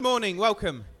Good morning,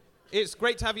 welcome. It's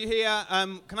great to have you here.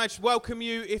 Can I just welcome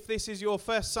you if this is your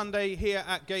first Sunday here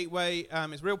at Gateway.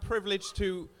 It's a real privilege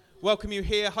to welcome you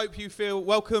here. Hope you feel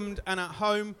welcomed and at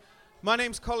home. My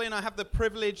name's Colin. I have the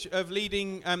privilege of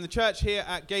leading the church here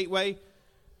at Gateway.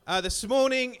 This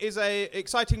morning is an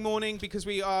exciting morning because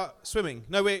we are swimming.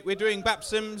 No, we're doing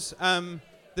baptisms.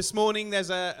 This morning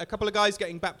there's a couple of guys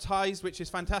getting baptized, which is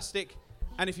fantastic.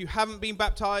 And if you haven't been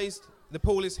baptized, the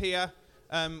pool is here.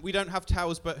 We don't have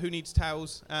towels, but who needs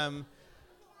towels?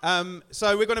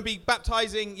 So we're going to be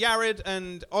baptizing Yared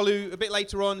and Olu a bit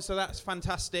later on, so that's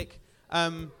fantastic.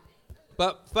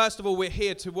 But first of all, we're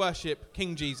here to worship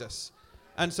King Jesus.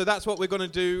 And so that's what we're going to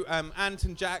do. Ant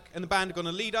and Jack and the band are going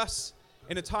to lead us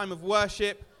in a time of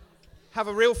worship. Have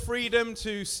a real freedom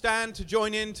to stand, to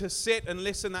join in, to sit and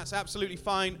listen. That's absolutely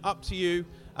fine, up to you.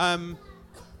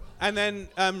 And then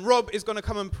Rob is going to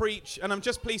come and preach, and I'm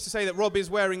just pleased to say that Rob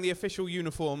is wearing the official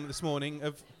uniform this morning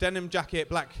of denim jacket,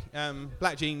 black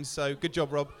jeans, so good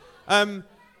job, Rob.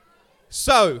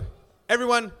 So,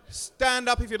 everyone, stand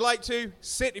up if you'd like to,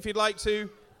 sit if you'd like to.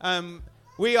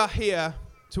 We are here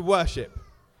to worship.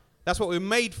 That's what we're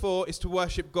made for, is to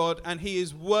worship God, and He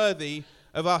is worthy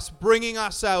of us bringing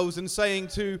ourselves and saying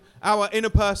to our inner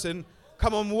person,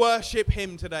 come on, worship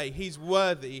Him today. He's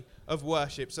worthy of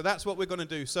worship. So that's what we're going to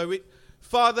do. So,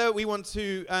 Father, we want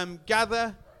to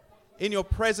gather in your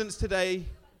presence today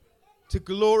to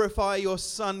glorify your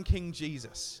Son, King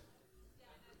Jesus,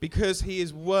 because He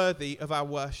is worthy of our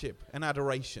worship and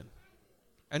adoration.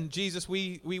 And Jesus,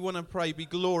 we want to pray, be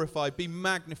glorified, be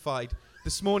magnified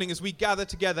this morning as we gather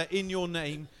together in your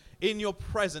name, in your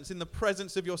presence, in the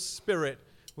presence of your Spirit.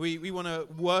 We want to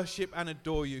worship and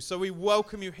adore you. So we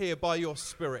welcome you here by your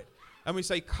Spirit. And we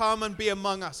say, come and be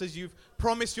among us as you've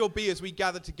promised you'll be as we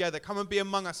gather together. Come and be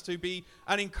among us to be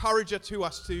an encourager to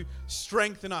us, to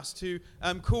strengthen us, to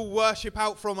call worship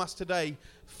out from us today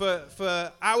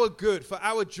for our good, for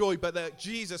our joy, but that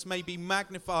Jesus may be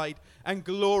magnified and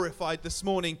glorified this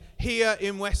morning here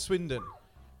in West Swindon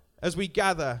as we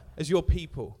gather as your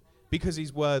people, because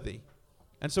He's worthy.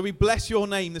 And so we bless your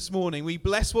name this morning. We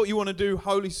bless what you want to do,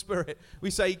 Holy Spirit.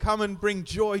 We say, come and bring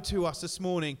joy to us this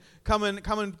morning. Come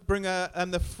and bring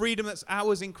the freedom that's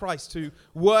ours in Christ to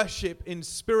worship in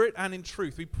spirit and in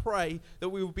truth. We pray that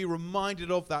we will be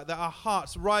reminded of that our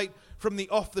hearts right from the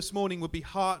off this morning would be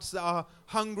hearts that are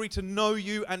hungry to know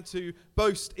you and to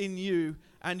boast in you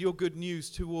and your good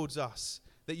news towards us.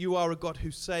 That you are a God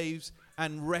who saves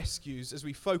and rescues, as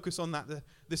we focus on that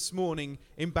this morning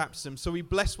in baptism. So we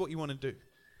bless what you want to do.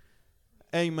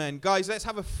 Amen. Guys, let's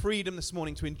have a freedom this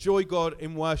morning to enjoy God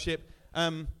in worship.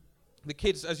 The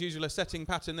kids, as usual, are setting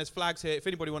pattern. There's flags here. If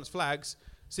anybody wants flags,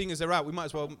 seeing as they're out, we might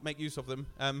as well make use of them.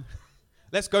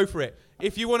 Let's go for it.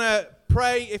 If you want to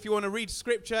pray, if you want to read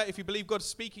scripture, if you believe God's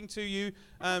speaking to you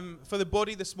for the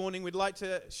body this morning, we'd like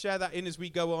to share that in as we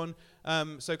go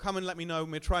on. So come and let me know,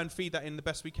 and we'll try and feed that in the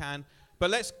best we can.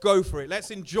 But let's go for it.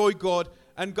 Let's enjoy God.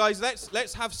 And guys,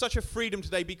 let's have such a freedom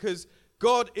today, because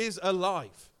God is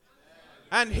alive.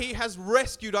 And He has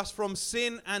rescued us from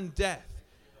sin and death.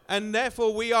 And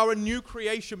therefore, we are a new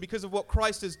creation because of what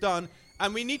Christ has done.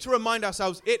 And we need to remind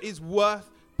ourselves it is worth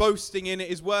boasting in. It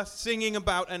is worth singing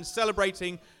about and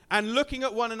celebrating and looking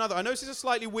at one another. I know this is a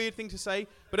slightly weird thing to say,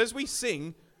 but as we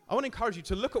sing, I want to encourage you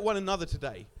to look at one another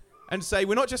today and say,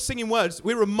 we're not just singing words,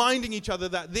 we're reminding each other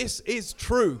that this is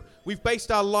true. We've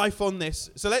based our life on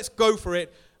this. So let's go for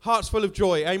it. Hearts full of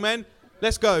joy. Amen.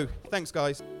 Let's go. Thanks,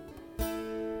 guys.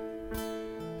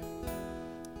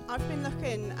 I've been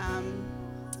looking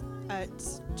at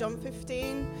John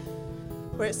 15,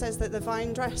 where it says that the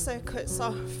vine dresser cuts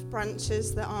off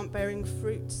branches that aren't bearing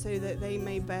fruit so that they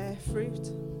may bear fruit.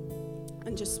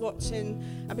 And just watching,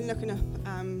 I've been looking up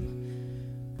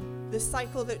the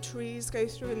cycle that trees go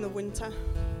through in the winter.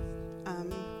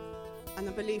 And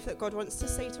I believe that God wants to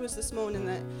say to us this morning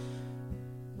that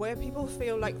where people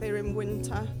feel like they're in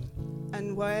winter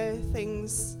and where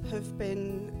things have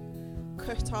been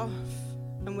cut off,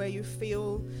 and where you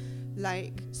feel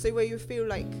like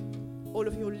all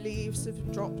of your leaves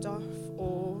have dropped off,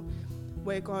 or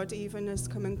where God even has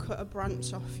come and cut a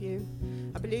branch off you.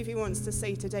 I believe He wants to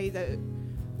say today that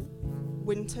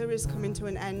winter is coming to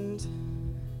an end,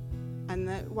 and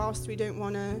that whilst we don't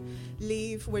want to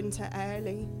leave winter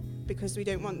early because we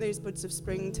don't want those buds of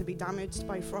spring to be damaged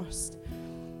by frost,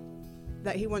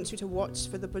 that He wants you to watch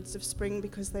for the buds of spring,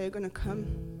 because they are going to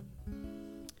come.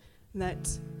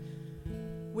 That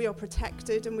we are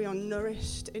protected and we are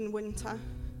nourished in winter.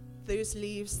 Those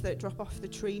leaves that drop off the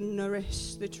tree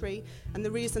nourish the tree. And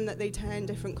the reason that they turn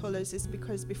different colours is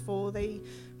because before they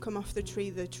come off the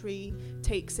tree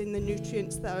takes in the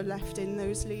nutrients that are left in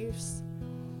those leaves.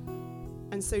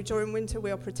 And so during winter we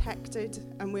are protected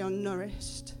and we are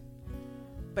nourished.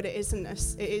 But it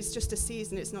is just a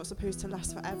season. It's not supposed to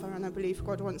last forever. And I believe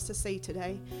God wants to say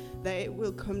today that it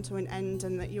will come to an end,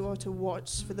 and that you are to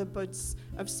watch for the buds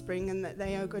of spring, and that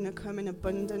they are going to come in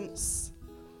abundance.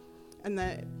 And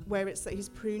that where it's that he's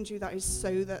pruned you, that is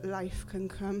so that life can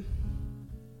come.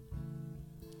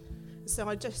 So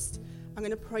I'm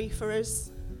going to pray for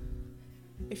us.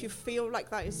 If you feel like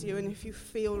that is you, and if you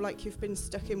feel like you've been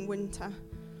stuck in winter,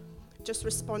 just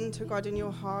respond to God in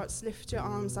your hearts. Lift your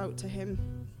arms out to him.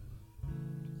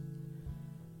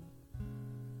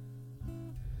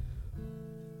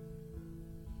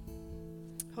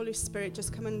 Holy Spirit,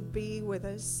 just come and be with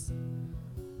us.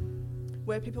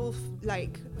 Where people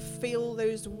feel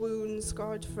those wounds,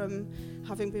 God, from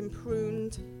having been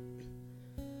pruned,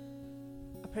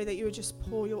 I pray that you would just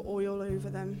pour your oil over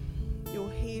them,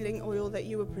 your healing oil, that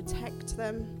you would protect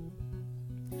them,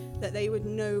 that they would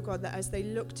know, God, that as they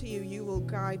look to you, you will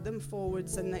guide them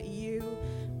forwards, and that you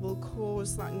will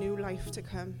cause that new life to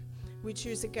come. We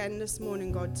choose again this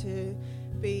morning, God, to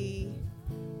be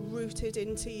rooted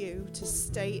into you, to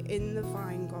stay in the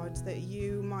vine, God, that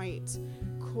you might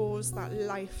cause that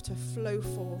life to flow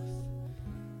forth.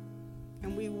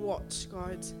 And we watch,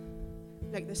 God,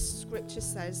 like the scripture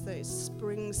says, that it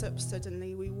springs up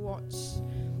suddenly. We watch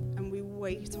and we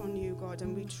wait on you, God,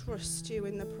 and we trust you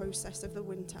in the process of the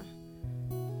winter.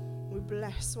 We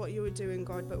bless what you are doing,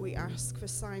 God, but we ask for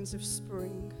signs of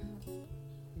spring.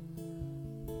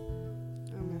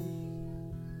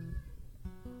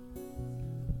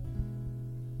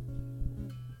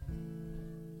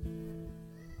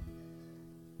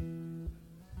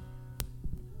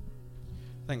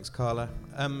 Thanks, Carla.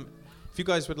 If you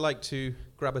guys would like to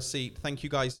grab a seat, thank you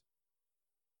guys.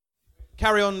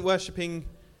 Carry on worshipping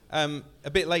a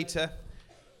bit later.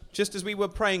 Just as we were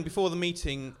praying before the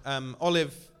meeting,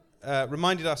 Olive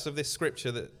reminded us of this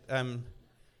scripture that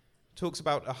talks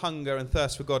about a hunger and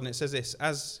thirst for God, and it says this: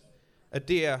 as a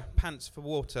deer pants for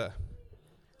water,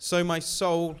 so my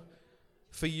soul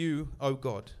for you, O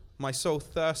God. My soul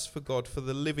thirsts for God, for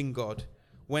the living God.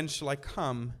 When shall I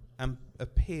come and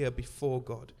appear before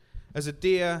God? As a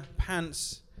deer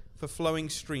pants for flowing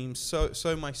streams,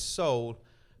 so my soul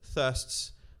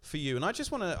thirsts for you. And I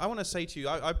want to say to you,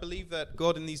 I believe that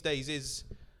God in these days is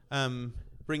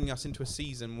bringing us into a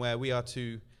season where we are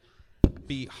to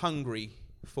be hungry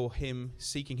for him,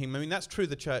 seeking him. I mean, that's true of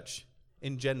the church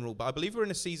in general, but I believe we're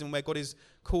in a season where God is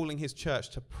calling his church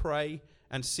to pray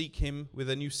and seek him with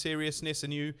a new seriousness, a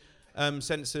new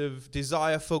sense of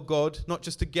desire for God, not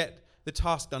just to get the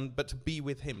task done, but to be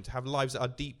with him, to have lives that are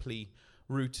deeply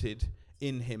rooted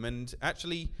in him. And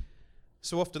actually,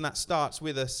 so often that starts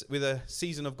with a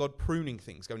season of God pruning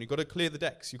things, going, you've got to clear the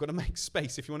decks, you've got to make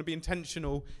space. If you want to be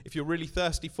intentional, if you're really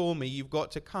thirsty for me, you've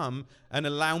got to come and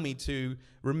allow me to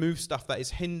remove stuff that is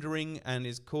hindering and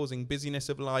is causing busyness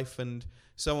of life, and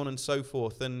so on and so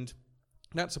forth. And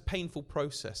that's a painful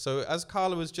process. So as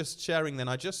Carla was just sharing then,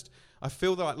 I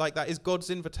feel that like that is God's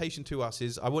invitation to us,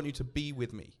 is I want you to be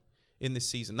with me in this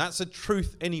season. That's a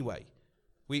truth anyway.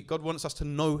 God wants us to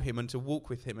know him and to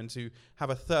walk with him and to have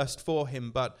a thirst for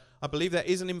him. But I believe there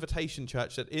is an invitation,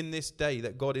 church, that in this day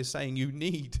that God is saying you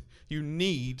need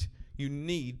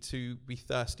to be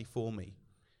thirsty for me.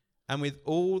 And with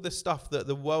all the stuff that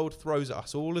the world throws at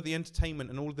us, all of the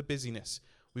entertainment and all of the busyness,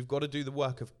 we've got to do the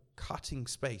work of cutting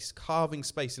space, carving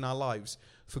space in our lives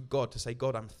for God to say,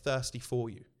 God, I'm thirsty for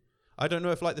you. I don't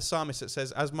know if, like the psalmist that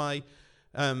says,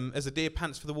 as a deer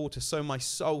pants for the water, so my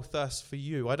soul thirsts for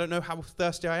you. I don't know how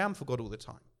thirsty I am for God all the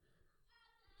time.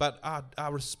 But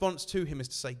our response to him is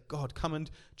to say, God, come and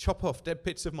chop off dead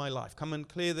bits of my life. Come and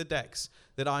clear the decks,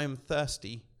 that I am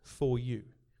thirsty for you.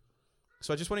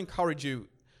 So I just want to encourage you.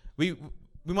 We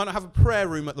might not have a prayer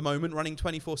room at the moment running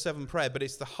 24/7 prayer, but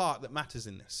it's the heart that matters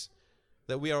in this.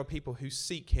 That we are a people who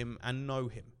seek him and know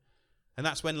him. And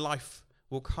that's when life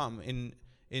will come in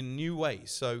new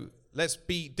ways. So let's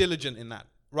be diligent in that.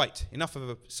 Right, enough of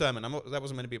a sermon. That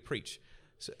wasn't meant to be a preach.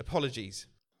 So apologies.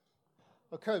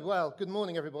 Okay, well, good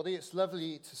morning, everybody. It's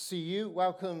lovely to see you.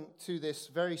 Welcome to this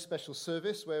very special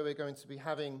service where we're going to be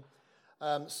having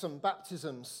some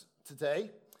baptisms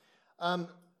today.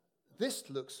 This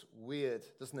looks weird,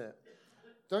 doesn't it?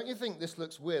 Don't you think this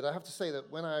looks weird? I have to say that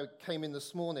when I came in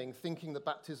this morning thinking the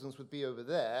baptisms would be over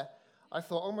there, I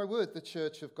thought, oh my word, the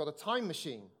church have got a time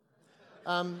machine.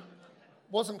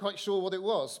 Wasn't quite sure what it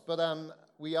was, but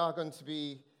we are going to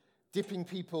be dipping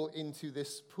people into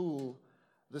this pool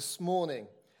this morning.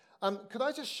 Could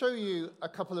I just show you a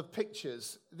couple of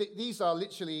pictures? These are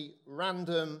literally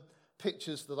random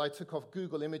pictures that I took off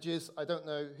Google Images. I don't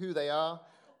know who they are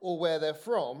or where they're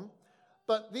from,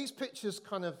 But these pictures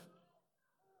kind of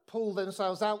pulled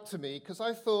themselves out to me because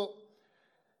I thought,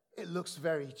 it looks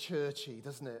very churchy,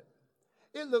 doesn't it?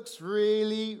 It looks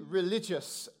really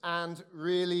religious and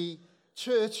really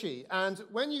churchy. And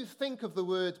when you think of the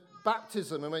word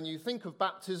baptism, and when you think of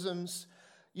baptisms,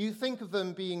 you think of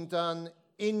them being done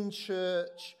in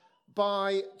church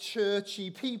by churchy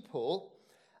people.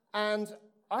 And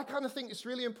I kind of think it's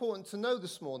really important to know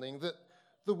this morning that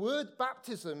the word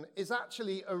baptism is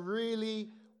actually a really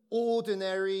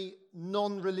ordinary,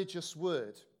 non-religious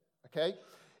word, okay?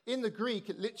 In the Greek,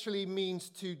 it literally means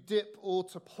to dip or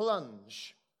to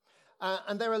plunge.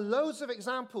 And there are loads of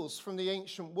examples from the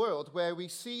ancient world where we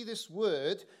see this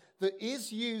word that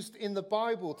is used in the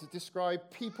Bible to describe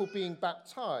people being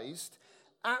baptized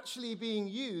actually being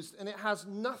used, and it has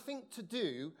nothing to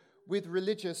do with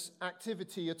religious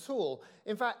activity at all.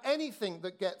 In fact, anything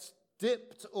that gets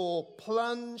dipped or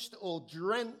plunged or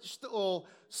drenched or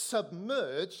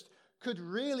submerged could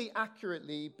really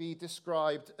accurately be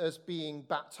described as being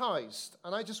baptized.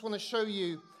 And I just want to show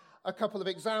you a couple of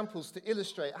examples to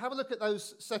illustrate. Have a look at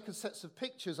those second sets of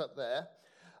pictures up there.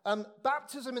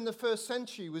 Baptism in the first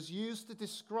century was used to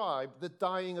describe the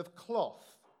dyeing of cloth,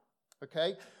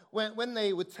 okay? When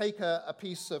they would take a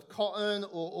piece of cotton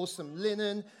or some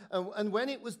linen, and when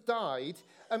it was dyed,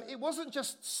 it wasn't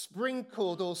just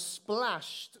sprinkled or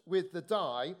splashed with the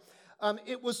dye.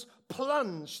 It was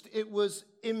plunged, it was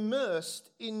immersed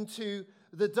into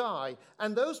the dye.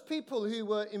 And those people who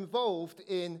were involved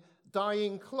in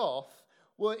dyeing cloth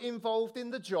were involved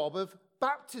in the job of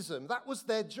baptism. That was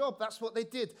their job. That's what they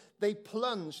did. They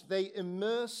plunged, they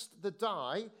immersed the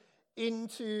dye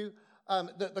into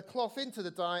the cloth into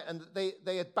the dye, and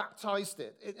they had baptized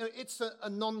it. It's a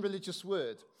non-religious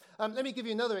word. Let me give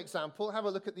you another example. Have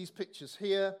a look at these pictures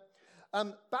here.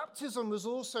 Baptism was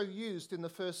also used in the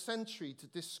first century to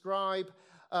describe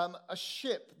a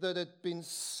ship that had been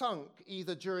sunk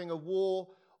either during a war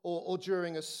or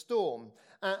during a storm.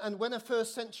 And when a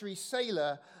first century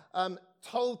sailor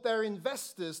told their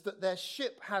investors that their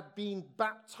ship had been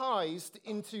baptized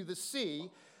into the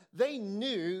sea, they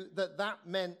knew that that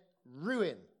meant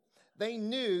ruin. They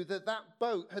knew that that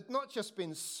boat had not just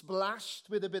been splashed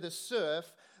with a bit of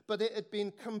surf, but it had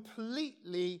been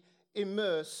completely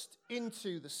immersed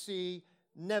into the sea,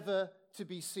 never to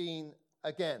be seen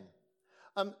again.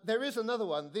 There is another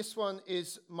one. This one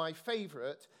is my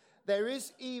favorite. There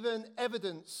is even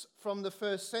evidence from the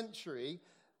first century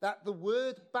that the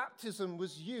word baptism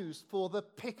was used for the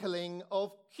pickling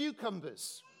of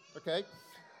cucumbers, okay?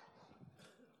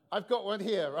 I've got one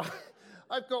here, right?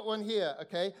 I've got one here,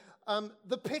 okay?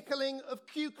 The pickling of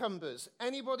cucumbers.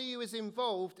 Anybody who is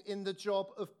involved in the job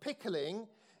of pickling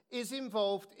is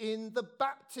involved in the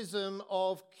baptism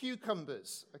of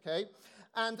cucumbers, okay?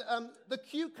 And the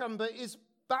cucumber is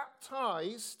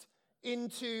baptized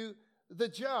into the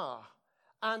jar.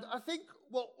 And I think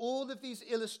what all of these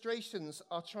illustrations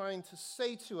are trying to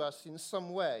say to us in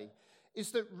some way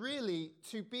is that really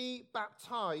to be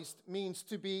baptized means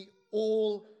to be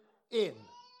all in.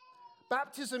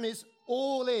 Baptism is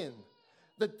all in.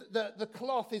 The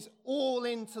cloth is all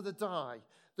into the dye.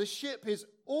 The ship is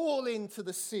all into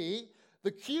the sea.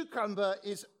 The cucumber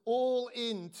is all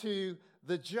into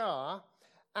the jar.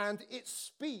 And it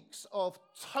speaks of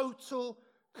total,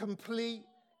 complete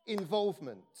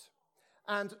involvement.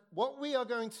 And what we are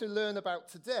going to learn about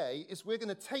today is we're going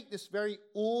to take this very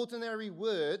ordinary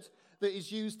word that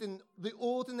is used in the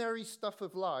ordinary stuff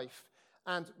of life,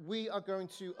 and we are going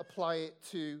to apply it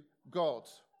to God.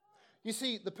 You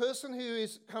see, the person who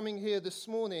is coming here this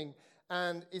morning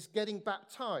and is getting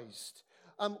baptized,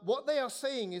 what they are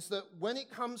saying is that when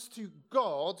it comes to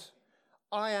God,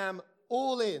 I am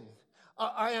all in.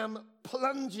 I am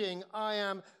plunging, I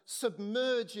am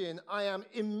submerging, I am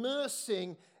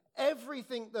immersing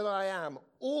everything that I am,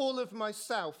 all of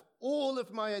myself, all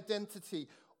of my identity,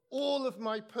 all of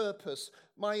my purpose,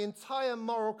 my entire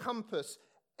moral compass,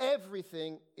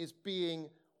 everything is being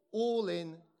all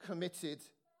in, committed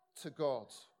to God.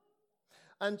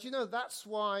 And you know, that's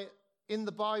why in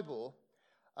the Bible,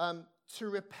 to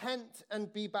repent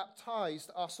and be baptized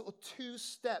are sort of two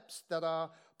steps that are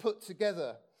put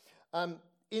together.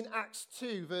 In Acts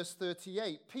 2, verse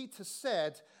 38, Peter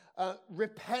said,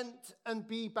 repent and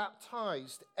be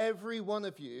baptized, every one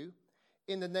of you,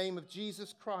 in the name of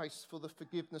Jesus Christ for the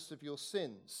forgiveness of your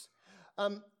sins.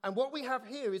 And what we have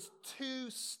here is two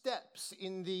steps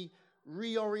in the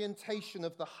reorientation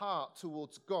of the heart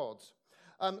towards God.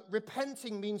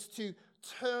 Repenting means to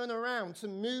turn around, to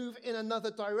move in another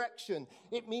direction.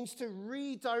 It means to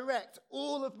redirect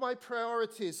all of my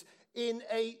priorities in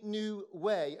a new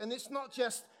way. And it's not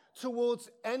just towards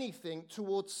anything,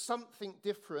 towards something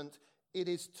different. It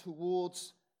is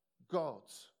towards God.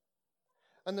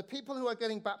 And the people who are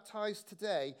getting baptized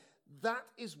today, that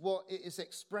is what it is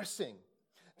expressing.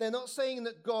 They're not saying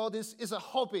that God is a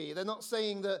hobby. They're not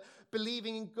saying that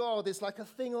believing in God is like a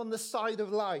thing on the side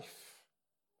of life.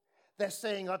 They're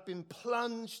saying, I've been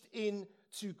plunged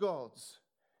into God.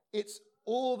 It's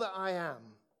all that I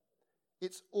am.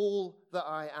 It's all that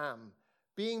I am.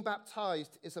 Being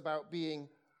baptized is about being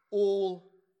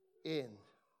all in.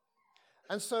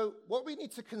 And so what we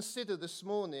need to consider this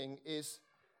morning is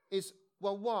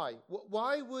well, why?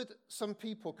 Why would some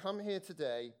people come here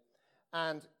today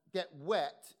and get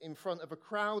wet in front of a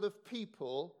crowd of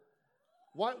people?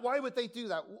 Why would they do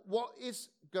that? What is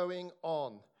going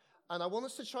on? And I want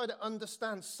us to try to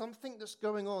understand something that's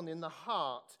going on in the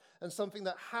heart and something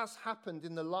that has happened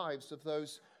in the lives of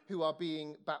those who are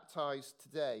being baptized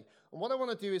today. And what I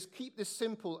want to do is keep this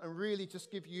simple and really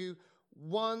just give you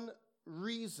one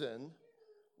reason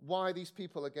why these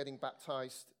people are getting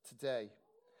baptized today.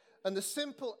 And the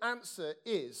simple answer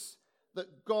is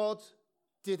that God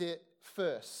did it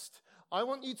first. I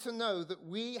want you to know that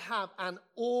we have an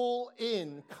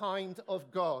all-in kind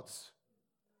of God.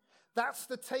 That's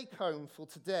the take-home for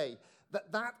today.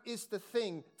 That is the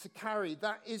thing to carry.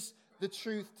 That is the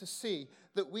truth to see.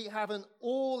 That we have an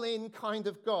all-in kind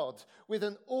of God with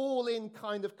an all-in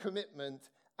kind of commitment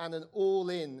and an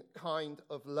all-in kind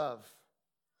of love.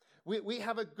 We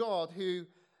have a God who,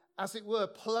 as it were,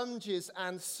 plunges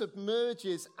and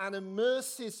submerges and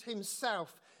immerses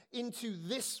himself into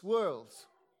this world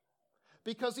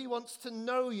because he wants to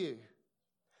know you.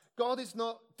 God is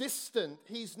not distant.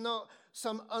 He's not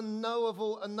some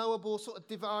unknowable sort of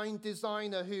divine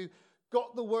designer who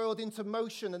got the world into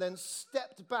motion and then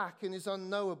stepped back and is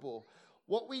unknowable.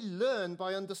 What we learn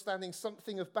by understanding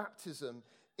something of baptism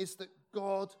is that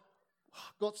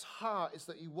God's heart is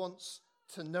that he wants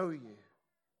to know you.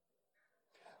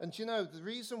 And you know, the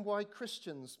reason why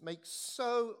Christians make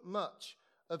so much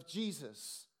of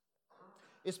Jesus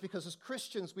is because as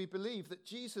Christians we believe that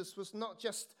Jesus was not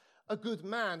just a good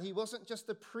man. He wasn't just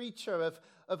a preacher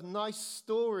of nice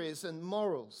stories and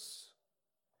morals.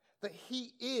 That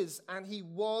he is and he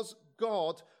was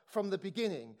God from the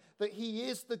beginning. That he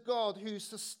is the God who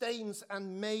sustains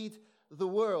and made the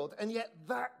world. And yet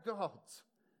that God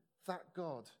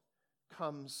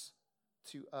comes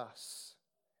to us.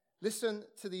 Listen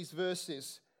to these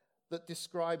verses that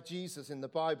describe Jesus in the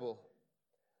Bible.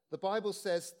 The Bible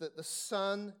says that the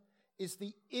Son is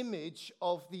the image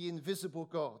of the invisible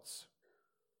God,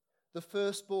 the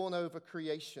firstborn over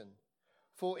creation.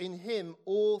 For in him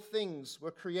all things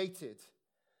were created,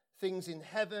 things in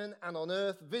heaven and on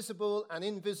earth, visible and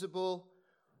invisible,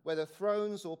 whether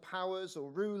thrones or powers or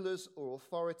rulers or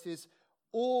authorities,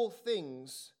 all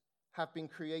things have been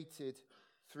created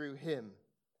through him.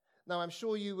 Now, I'm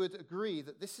sure you would agree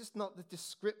that this is not the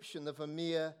description of a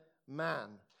mere man,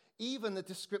 even the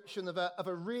description of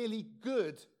a really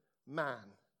good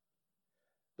man.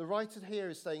 The writer here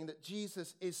is saying that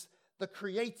Jesus is the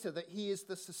creator, that he is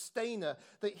the sustainer,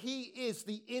 that he is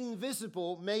the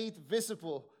invisible made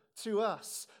visible to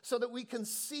us so that we can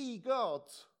see God,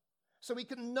 so we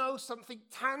can know something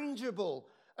tangible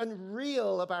and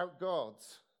real about God.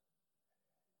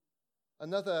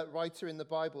 Another writer in the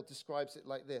Bible describes it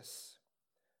like this: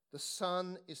 the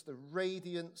Son is the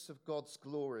radiance of God's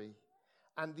glory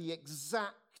and the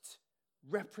exact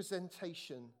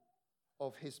representation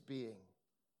of his being.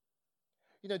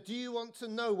 You know, do you want to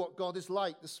know what God is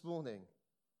like this morning?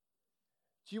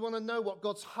 Do you want to know what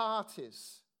God's heart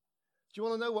is? Do you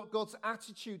want to know what God's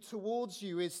attitude towards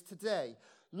you is today?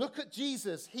 Look at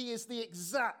Jesus. He is the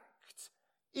exact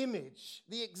image,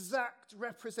 the exact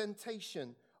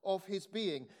representation of his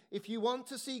being. If you want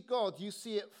to see God, you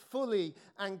see it fully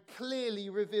and clearly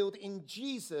revealed in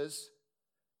Jesus,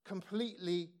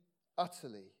 completely,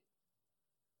 utterly.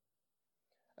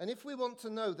 And if we want to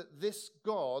know that this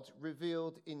God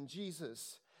revealed in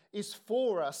Jesus is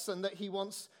for us and that he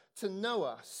wants to know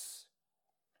us,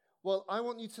 well, I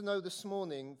want you to know this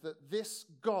morning that this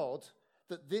God,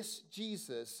 that this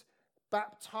Jesus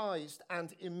baptized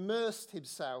and immersed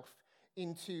himself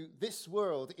into this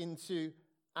world, into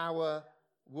our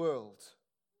world.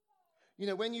 You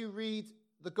know, when you read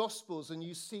the Gospels and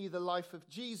you see the life of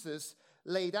Jesus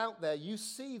laid out there, you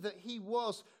see that he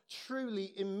was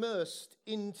truly immersed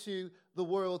into the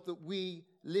world that we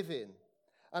live in.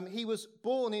 He was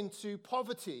born into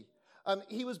poverty.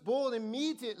 He was born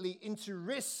immediately into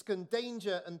risk and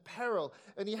danger and peril,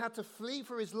 and he had to flee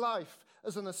for his life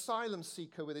as an asylum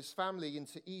seeker with his family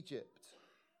into Egypt.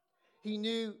 He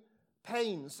knew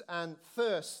pains and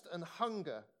thirst and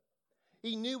hunger.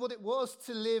 He knew what it was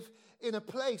to live in a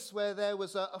place where there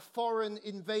was a foreign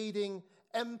invading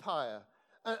empire.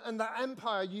 And that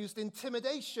empire used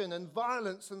intimidation and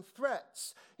violence and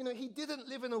threats. He didn't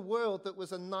live in a world that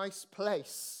was a nice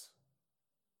place.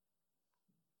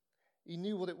 He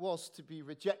knew what it was to be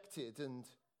rejected and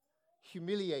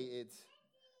humiliated,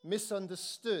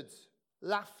 misunderstood,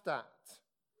 laughed at.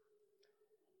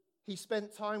 He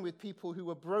spent time with people who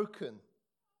were broken.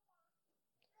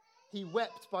 He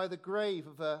wept by the grave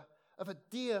of a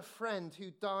dear friend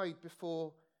who died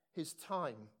before his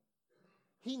time.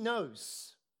 He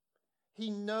knows. He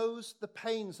knows the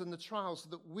pains and the trials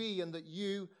that we and that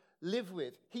you live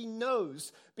with. He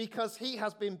knows because he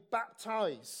has been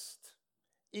baptized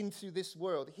into this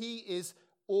world. He is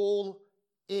all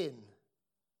in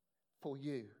for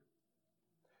you.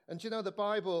 And the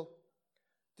Bible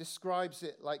describes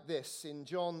it like this. In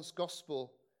John's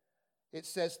Gospel, it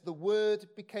says, "The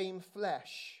Word became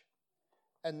flesh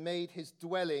and made his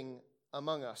dwelling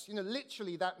among us."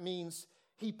 Literally that means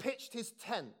he pitched his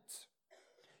tent.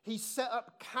 He set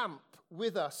up camp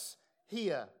with us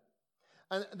here.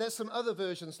 And there's some other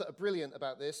versions that are brilliant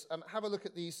about this. Have a look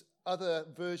at these other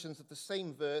versions of the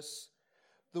same verse.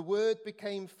 "The Word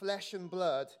became flesh and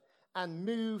blood and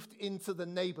moved into the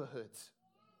neighborhood."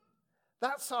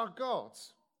 That's our God.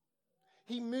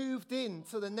 He moved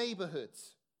into the neighborhood.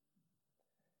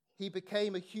 He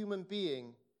became a human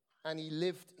being and he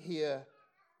lived here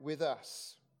with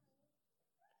us.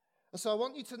 And so I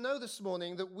want you to know this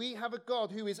morning that we have a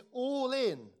God who is all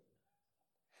in.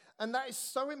 And that is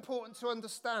so important to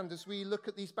understand as we look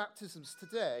at these baptisms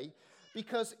today,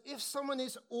 because if someone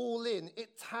is all in,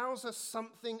 it tells us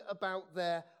something about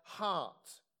their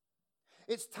heart.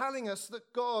 It's telling us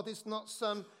that God is not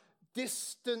some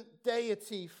distant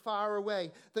deity far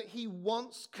away, that he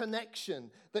wants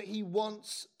connection, that he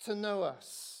wants to know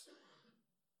us.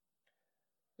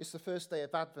 It's the first day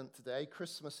of Advent today.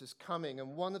 Christmas is coming,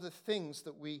 and one of the things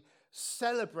that we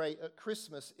celebrate at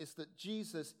Christmas is that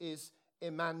Jesus is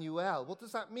Emmanuel. What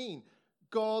does that mean?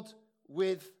 God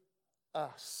with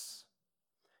us.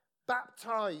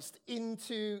 Baptized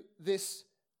into this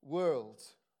world,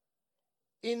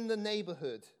 in the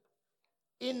neighborhood,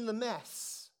 in the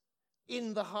mess,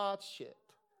 in the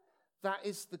hardship. That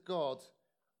is the God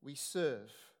we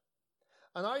serve.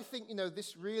 And I think,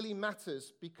 this really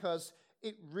matters because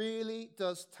it really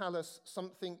does tell us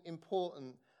something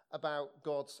important about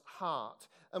God's heart.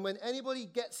 And when anybody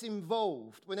gets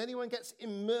involved, when anyone gets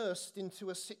immersed into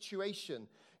a situation,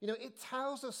 it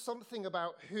tells us something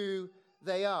about who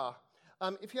they are.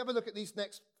 If you have a look at these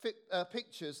next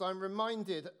pictures, I'm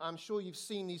reminded, I'm sure you've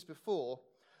seen these before,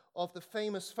 of the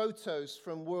famous photos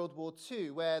from World War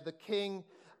II where the King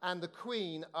and the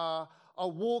Queen are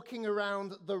walking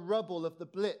around the rubble of the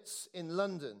Blitz in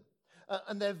London.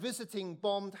 And they're visiting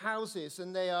bombed houses,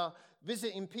 and they are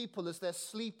visiting people as they're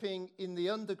sleeping in the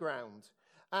underground.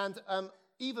 And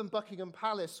even Buckingham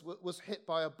Palace was hit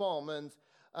by a bomb, and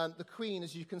the Queen,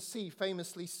 as you can see,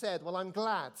 famously said, "Well, I'm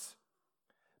glad,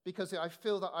 because I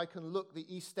feel that I can look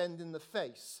the East End in the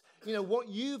face. What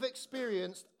you've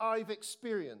experienced, I've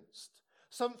experienced.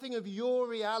 Something of your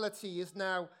reality is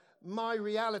now my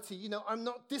reality. I'm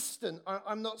not distant.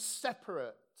 I'm not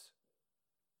separate.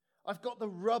 I've got the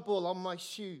rubble on my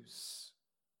shoes.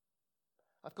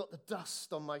 I've got the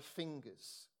dust on my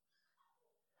fingers."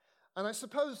 And I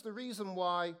suppose the reason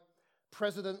why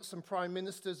presidents and prime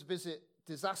ministers visit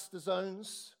disaster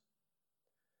zones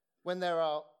when there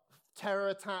are terror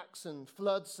attacks and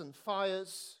floods and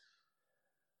fires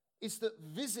is that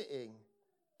visiting,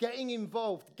 getting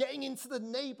involved, getting into the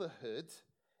neighborhood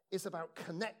is about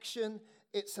connection,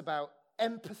 it's about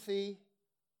empathy,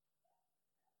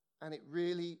 and it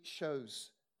really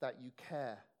shows that you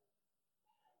care.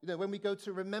 When we go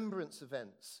to remembrance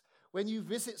events, when you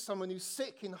visit someone who's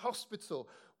sick in hospital,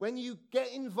 when you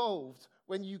get involved,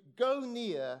 when you go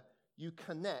near, you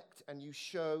connect and you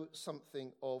show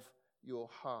something of your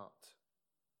heart.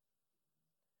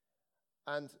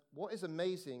 And what is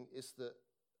amazing is that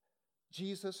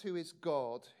Jesus, who is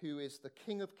God, who is the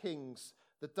King of Kings,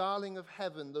 the darling of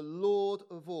heaven, the Lord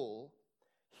of all,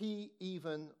 he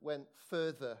even went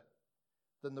further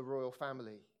than the royal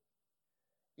family.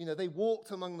 They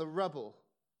walked among the rubble,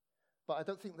 but I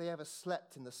don't think they ever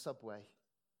slept in the subway.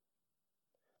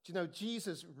 Do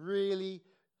Jesus really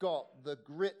got the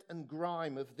grit and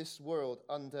grime of this world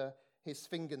under his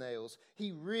fingernails?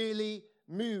 He really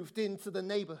moved into the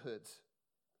neighborhood.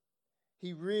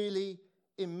 He really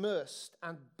immersed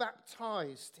and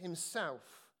baptized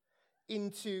himself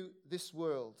into this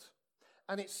world.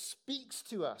 And it speaks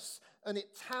to us and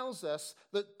it tells us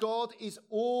that God is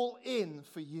all in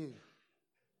for you.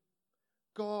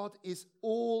 God is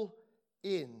all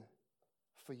in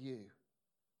for you.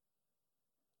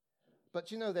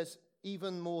 But you know, there's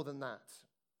even more than that.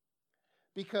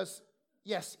 Because,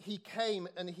 yes, he came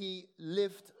and he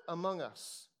lived among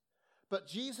us. But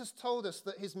Jesus told us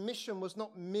that his mission was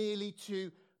not merely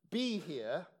to be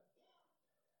here,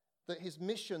 that his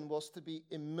mission was to be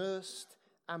immersed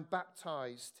and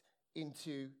baptized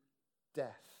into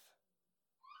death.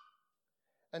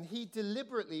 And he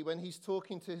deliberately, when he's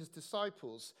talking to his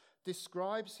disciples,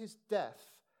 describes his death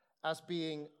as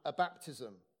being a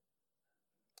baptism.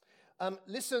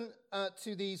 Listen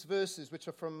to these verses, which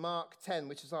are from Mark 10,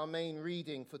 which is our main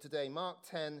reading for today. Mark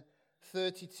 10,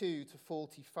 32 to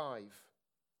 45.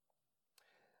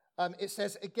 It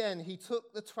says, again, he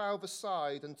took the 12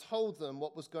 aside and told them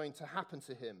what was going to happen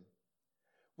to him.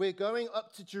 We're going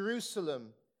up to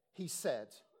Jerusalem, he said.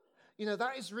 You know,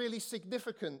 that is really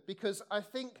significant because I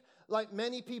think, like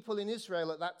many people in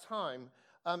Israel at that time,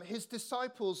 his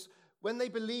disciples, when they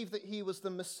believed that he was the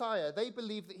Messiah, they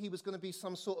believed that he was going to be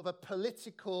some sort of a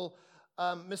political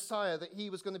Messiah, that he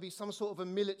was going to be some sort of a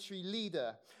military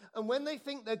leader. And when they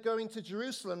think they're going to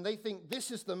Jerusalem, they think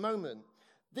this is the moment.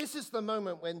 This is the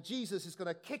moment when Jesus is going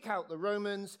to kick out the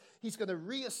Romans. He's going to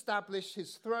reestablish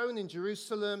his throne in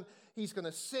Jerusalem. He's going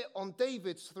to sit on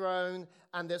David's throne,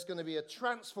 and there's going to be a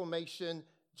transformation.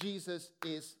 Jesus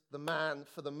is the man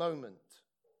for the moment.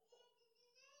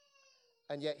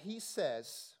 And yet he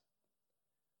says,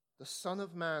 the Son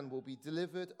of Man will be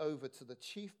delivered over to the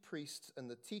chief priests and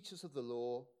the teachers of the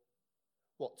law.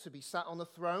 What, to be sat on a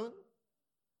throne?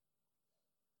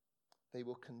 They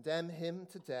will condemn him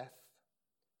to death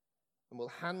and will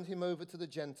hand him over to the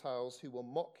Gentiles, who will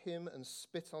mock him and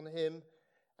spit on him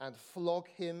and flog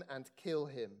him and kill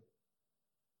him.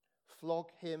 Flog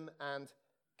him and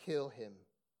kill him.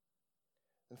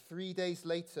 And 3 days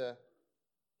later,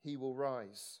 he will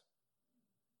rise.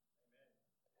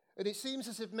 And it seems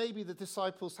as if maybe the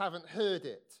disciples haven't heard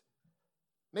it.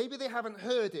 Maybe they haven't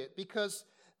heard it because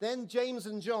then James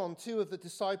and John, two of the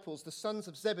disciples, the sons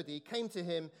of Zebedee, came to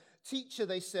him. Teacher,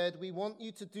 they said, we want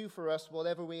you to do for us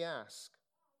whatever we ask.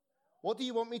 What do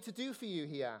you want me to do for you,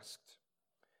 he asked.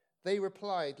 They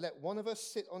replied, let one of us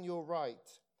sit on your right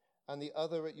and the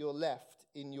other at your left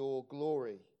in your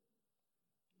glory.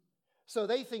 So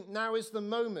they think now is the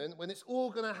moment when it's all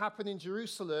going to happen in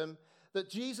Jerusalem, that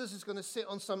Jesus is going to sit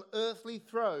on some earthly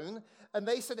throne. And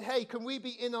they said, hey, can we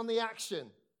be in on the action?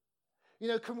 You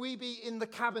know, can we be in the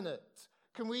cabinet?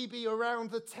 Can we be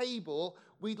around the table?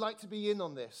 We'd like to be in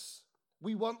on this.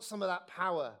 We want some of that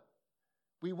power.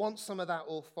 We want some of that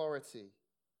authority.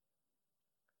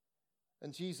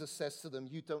 And Jesus says to them,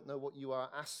 you don't know what you are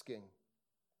asking.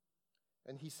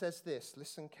 And he says this,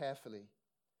 listen carefully.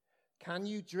 Can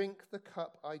you drink the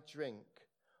cup I drink,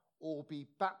 or be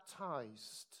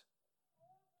baptized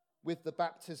with the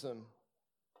baptism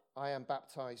I am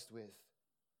baptized with?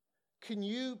 Can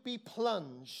you be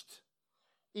plunged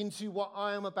into what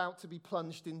I am about to be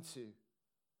plunged into?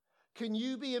 Can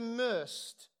you be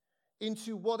immersed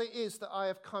into what it is that I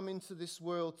have come into this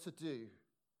world to do?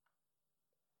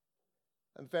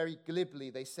 And very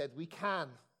glibly they said, we can.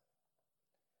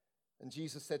 And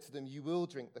Jesus said to them, you will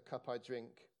drink the cup I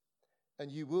drink,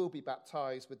 and you will be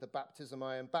baptized with the baptism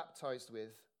I am baptized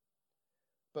with.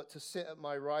 But to sit at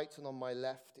my right and on my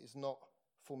left is not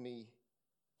for me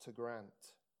to grant.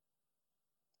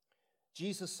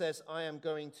 Jesus says, I am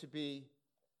going to be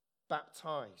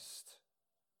baptized.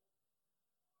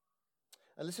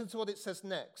 And listen to what it says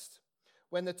next.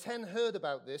 When the 10 heard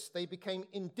about this, they became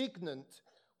indignant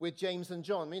with James and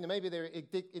John. I mean, maybe they were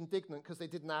indignant because they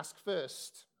didn't ask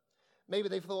first. Maybe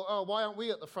they thought, oh, why aren't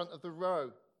we at the front of the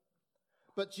row?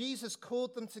 But Jesus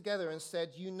called them together and said,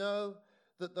 you know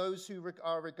that those who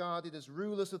are regarded as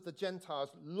rulers of the Gentiles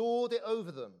lord it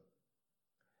over them,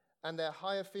 and their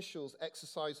high officials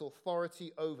exercise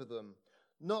authority over them.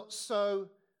 Not so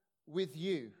with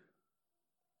you.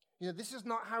 You know, this is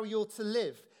not how you're to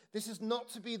live. This is not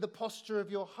to be the posture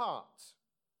of your heart.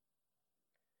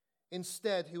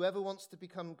 Instead, whoever wants to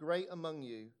become great among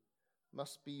you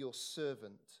must be your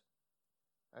servant,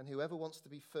 and whoever wants to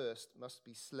be first must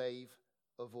be slave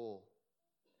of all.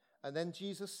 And then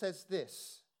Jesus says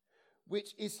this,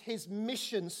 which is his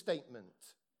mission statement.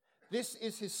 This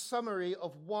is his summary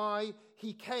of why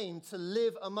he came to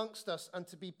live amongst us and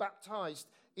to be baptized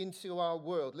into our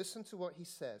world. Listen to what he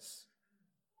says.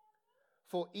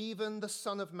 For even the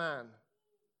Son of Man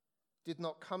did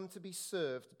not come to be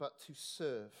served, but to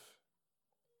serve,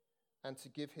 and to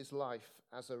give his life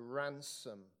as a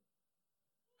ransom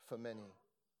for many.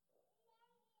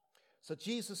 So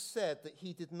Jesus said that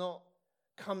he did not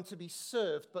come to be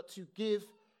served, but to give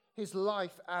his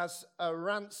life as a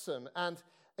ransom. And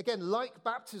again, like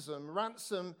baptism,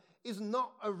 ransom is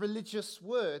not a religious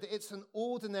word. It's an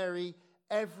ordinary,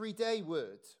 everyday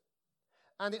word.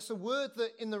 And it's a word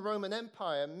that in the Roman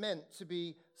Empire meant to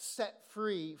be set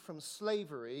free from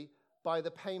slavery by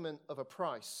the payment of a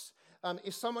price.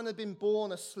 If someone had been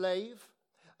born a slave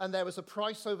and there was a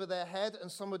price over their head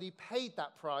and somebody paid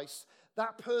that price,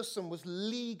 that person was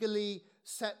legally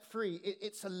set free.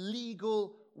 It's a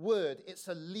legal word. It's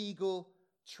a legal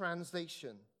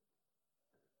translation.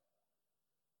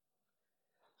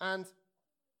 And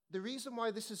the reason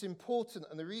why this is important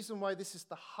and the reason why this is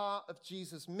the heart of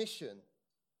Jesus' mission,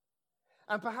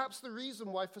 and perhaps the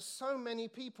reason why for so many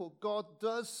people God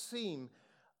does seem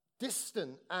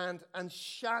distant and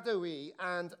shadowy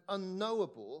and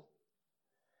unknowable,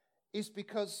 is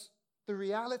because the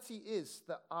reality is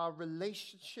that our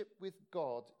relationship with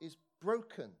God is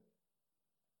broken.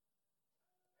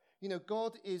 You know,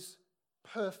 God is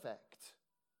perfect.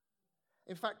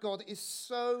 In fact, God is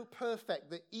so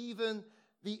perfect that even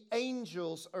the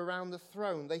angels around the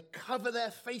throne, they cover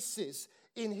their faces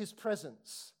in his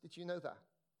presence. Did you know that?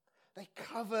 They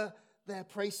cover their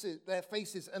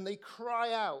faces and they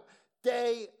cry out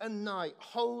day and night,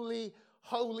 holy,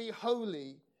 holy,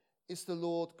 holy is the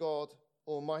Lord God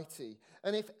Almighty.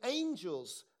 And if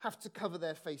angels have to cover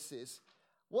their faces,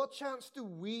 what chance do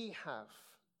we have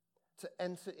to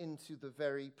enter into the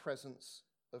very presence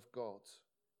of God?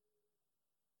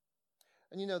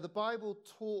 And you know, the Bible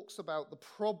talks about the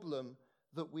problem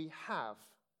that we have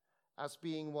as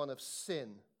being one of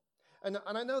sin. And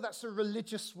I know that's a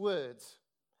religious word,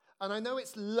 and I know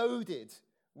it's loaded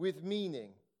with meaning.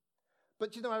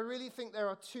 But you know, I really think there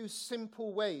are two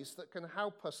simple ways that can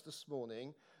help us this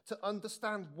morning to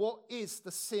understand what is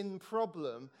the sin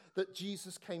problem that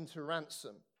Jesus came to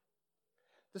ransom.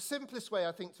 The simplest way,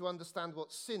 I think, to understand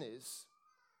what sin is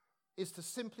to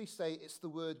simply say it's the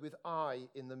word with I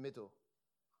in the middle.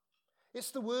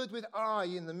 It's the word with I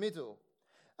in the middle.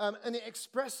 And it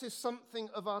expresses something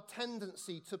of our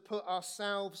tendency to put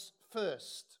ourselves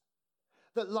first.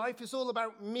 That life is all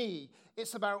about me.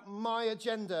 It's about my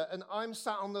agenda. And I'm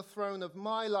sat on the throne of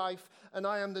my life. And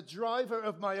I am the driver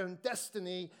of my own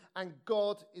destiny. And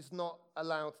God is not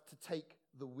allowed to take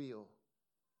the wheel.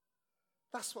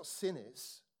 That's what sin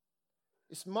is.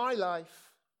 It's my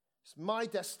life. It's my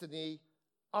destiny.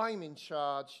 I'm in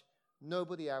charge.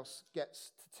 Nobody else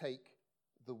gets to take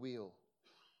the wheel.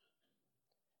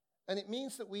 And it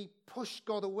means that we push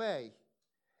God away.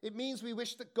 It means we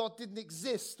wish that God didn't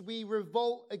exist. We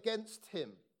revolt against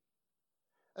him.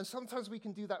 And sometimes we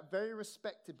can do that very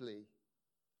respectably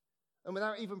and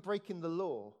without even breaking the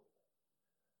law.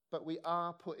 But we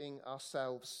are putting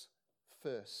ourselves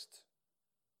first.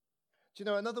 Do you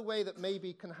know, another way that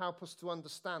maybe can help us to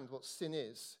understand what sin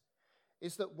is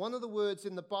that one of the words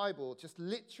in the Bible just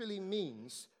literally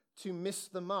means to miss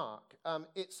the mark.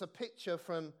 It's a picture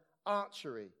from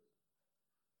archery.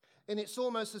 And it's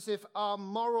almost as if our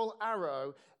moral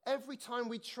arrow, every time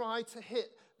we try to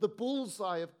hit the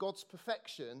bullseye of God's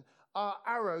perfection, our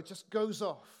arrow just goes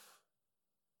off.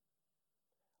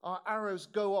 Our arrows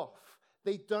go off.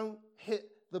 They don't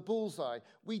hit the bullseye.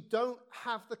 We don't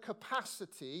have the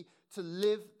capacity to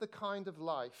live the kind of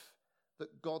life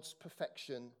that God's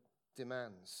perfection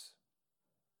demands.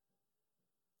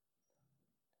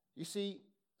 You see,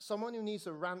 someone who needs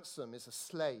a ransom is a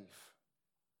slave.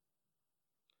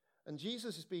 And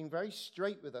Jesus is being very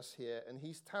straight with us here, and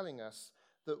he's telling us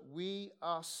that we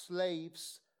are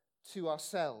slaves to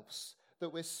ourselves,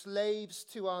 that we're slaves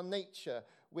to our nature,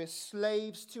 we're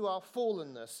slaves to our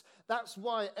fallenness. That's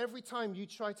why every time you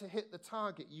try to hit the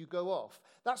target, you go off.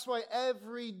 That's why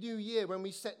every new year when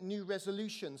we set new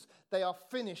resolutions, they are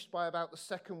finished by about the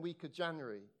second week of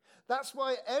January. That's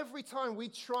why every time we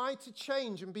try to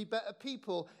change and be better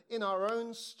people in our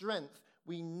own strength,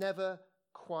 we never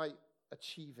quite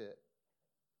achieve it.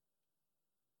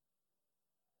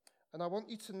 And I want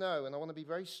you to know, and I want to be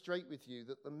very straight with you,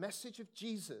 that the message of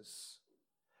Jesus,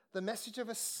 the message of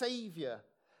a Savior,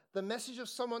 the message of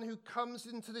someone who comes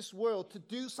into this world to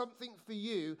do something for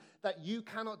you that you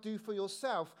cannot do for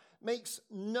yourself, makes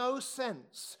no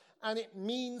sense, and it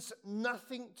means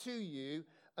nothing to you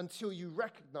until you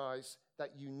recognize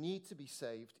that you need to be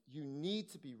saved, you need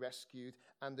to be rescued,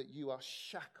 and that you are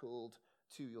shackled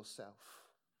to yourself.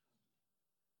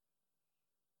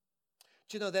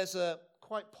 Do you know, there's a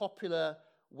quite popular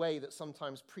way that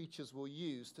sometimes preachers will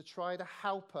use to try to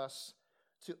help us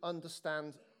to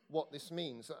understand what this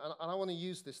means. And I want to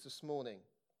use this morning.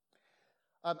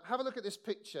 Have a look at this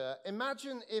picture.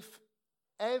 Imagine if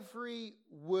every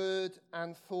word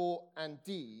and thought and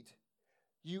deed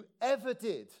you ever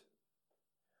did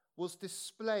was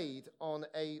displayed on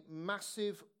a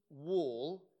massive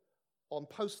wall on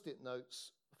post-it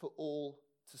notes for all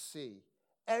to see.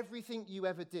 Everything you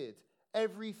ever did,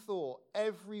 every thought,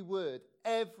 every word,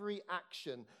 every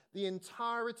action, the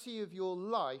entirety of your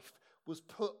life was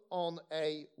put on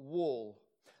a wall.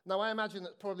 Now, I imagine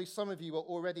that probably some of you are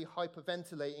already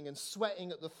hyperventilating and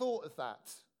sweating at the thought of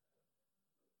that.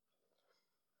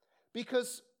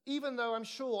 Because even though I'm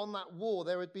sure on that wall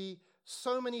there would be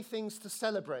so many things to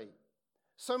celebrate,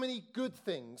 so many good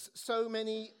things, so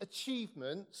many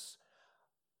achievements,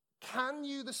 can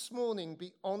you this morning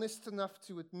be honest enough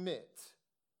to admit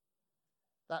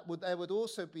that there would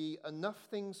also be enough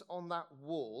things on that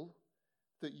wall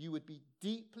that you would be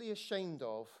deeply ashamed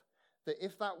of, that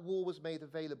if that wall was made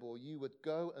available, you would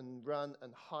go and run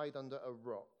and hide under a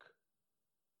rock?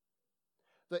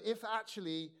 That if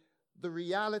actually the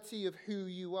reality of who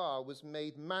you are was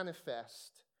made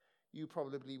manifest, you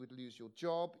probably would lose your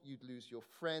job, you'd lose your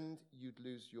friend, you'd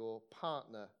lose your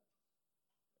partner.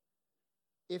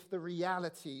 If the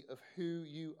reality of who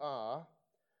you are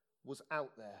was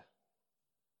out there.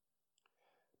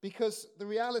 Because the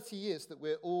reality is that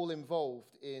we're all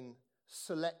involved in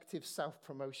selective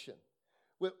self-promotion.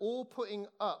 We're all putting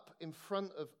up in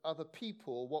front of other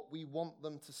people what we want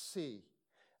them to see.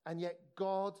 And yet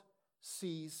God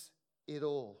sees it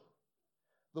all.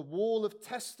 The wall of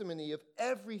testimony of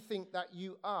everything that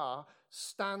you are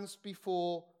stands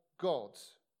before God.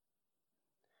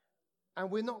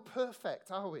 And we're not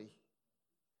perfect, are we?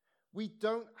 We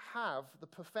don't have the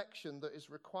perfection that is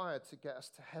required to get us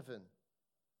to heaven.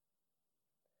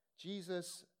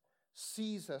 Jesus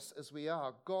sees us as we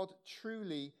are. God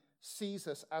truly sees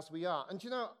us as we are. And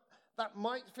you know, that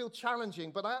might feel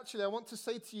challenging, but I want to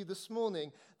say to you this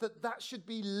morning that should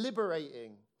be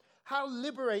liberating. How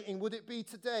liberating would it be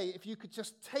today if you could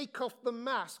just take off the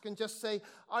mask and just say,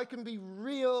 I can be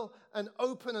real and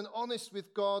open and honest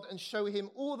with God and show him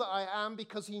all that I am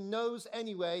because he knows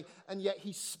anyway, and yet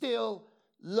he still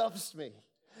loves me.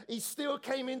 He still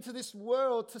came into this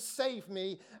world to save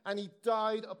me, and he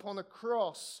died upon a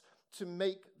cross to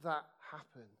make that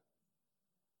happen.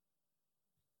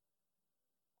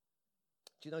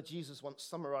 Do you know, Jesus once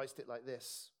summarized it like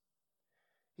this?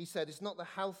 He said, it's not the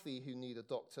healthy who need a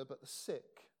doctor, but the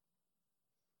sick.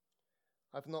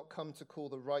 I've not come to call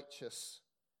the righteous,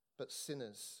 but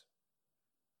sinners.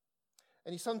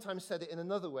 And he sometimes said it in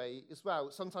another way as well.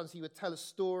 Sometimes he would tell a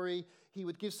story, he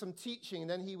would give some teaching,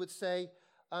 and then he would say,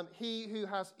 he who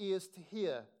has ears to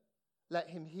hear, let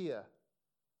him hear.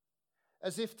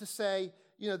 As if to say,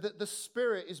 you know, that the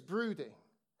Spirit is brooding.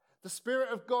 The Spirit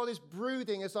of God is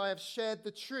brooding as I have shared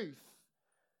the truth.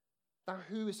 Now,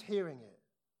 who is hearing it?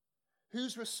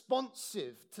 Who's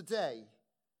responsive today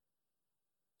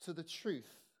to the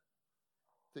truth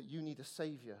that you need a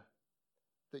Savior,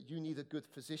 that you need a good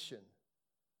physician,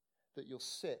 that you're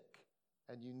sick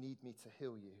and you need me to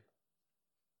heal you?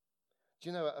 Do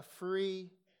you know, a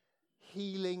free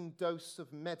healing dose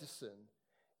of medicine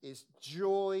is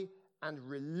joy and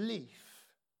relief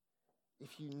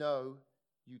if you know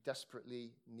you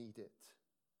desperately need it.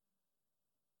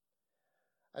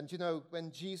 And you know,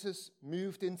 when Jesus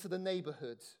moved into the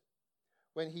neighborhood,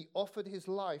 when he offered his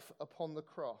life upon the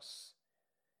cross,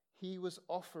 he was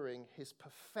offering his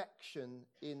perfection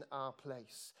in our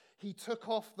place. He took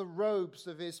off the robes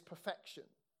of his perfection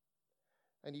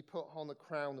and he put on a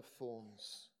crown of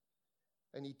thorns.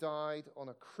 And he died on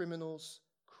a criminal's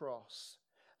cross.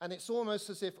 And it's almost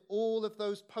as if all of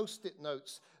those post-it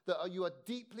notes that you are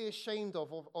deeply ashamed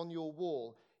of on your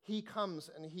wall, he comes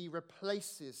and he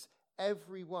replaces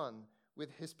every one with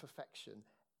his perfection.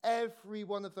 Every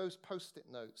one of those post-it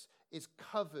notes is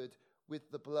covered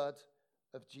with the blood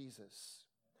of Jesus.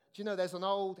 Do you know, there's an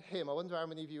old hymn. I wonder how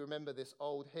many of you remember this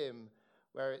old hymn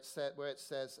where it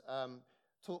says,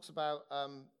 talks about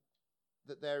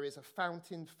that there is a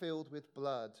fountain filled with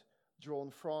blood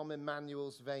drawn from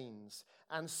Emmanuel's veins,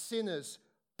 and sinners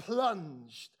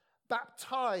plunged,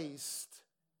 baptized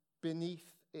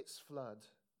beneath its flood,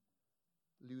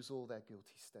 lose all their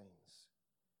guilty stains.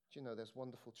 Do you know, there's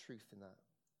wonderful truth in that.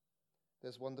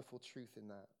 There's wonderful truth in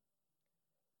that.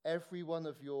 Every one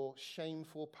of your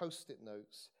shameful post-it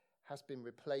notes has been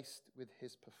replaced with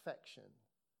his perfection,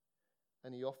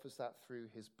 and he offers that through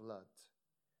his blood.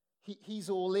 He's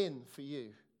all in for you.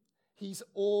 He's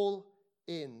all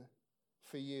in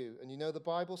for you. And you know, the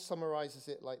Bible summarizes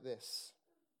it like this.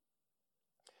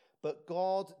 But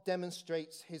God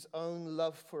demonstrates his own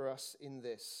love for us in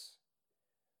this,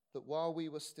 that while we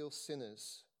were still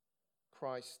sinners,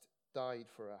 Christ died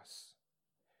for us.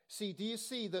 See, do you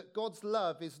see that God's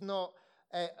love is not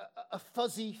a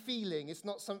fuzzy feeling. It's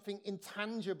not something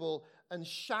intangible and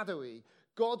shadowy.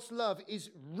 God's love is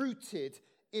rooted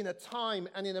in a time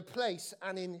and in a place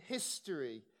and in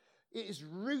history. It is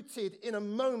rooted in a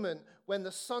moment when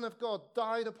the Son of God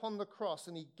died upon the cross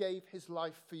and he gave his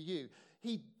life for you.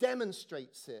 He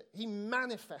demonstrates it. He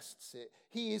manifests it.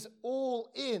 He is all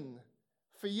in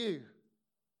for you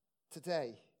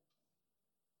today.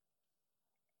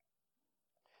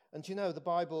 And do you know, the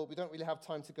Bible, we don't really have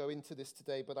time to go into this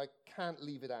today, but I can't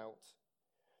leave it out.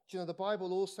 Do you know, the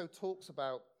Bible also talks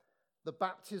about the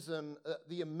baptism,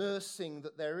 the immersing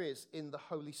that there is in the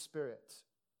Holy Spirit.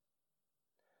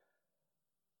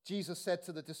 Jesus said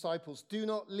to the disciples, do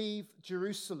not leave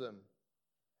Jerusalem.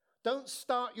 Don't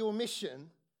start your mission.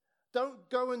 Don't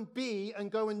go and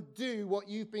do what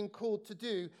you've been called to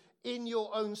do in your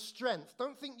own strength.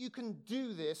 Don't think you can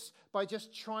do this by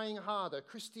just trying harder.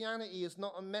 Christianity is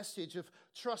not a message of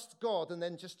trust God and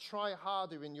then just try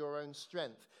harder in your own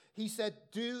strength. He said,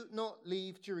 do not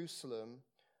leave Jerusalem,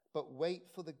 but wait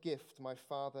for the gift my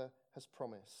Father has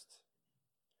promised.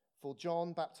 For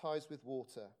John baptized with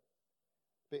water,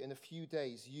 but in a few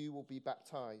days you will be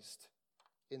baptized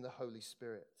in the Holy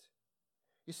Spirit.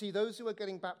 You see, those who are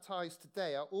getting baptized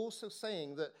today are also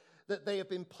saying that they have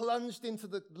been plunged into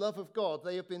the love of God.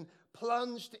 They have been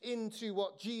plunged into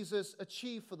what Jesus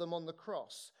achieved for them on the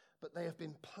cross, but they have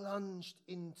been plunged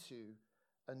into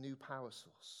a new power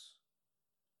source.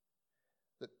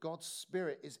 That God's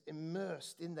Spirit is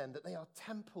immersed in them, that they are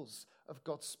temples of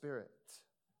God's Spirit.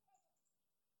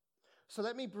 So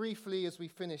let me briefly, as we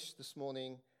finish this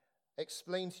morning,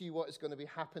 explain to you what is going to be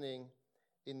happening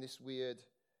in this weird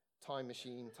time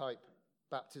machine type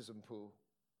baptism pool.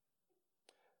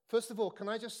 First of all, can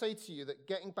I just say to you that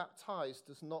getting baptized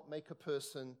does not make a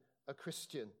person a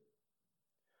Christian.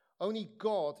 Only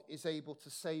God is able to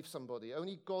save somebody.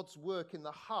 Only God's work in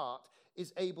the heart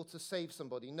is able to save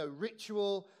somebody. No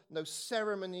ritual, no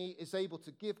ceremony is able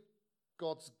to give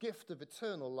God's gift of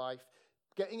eternal life.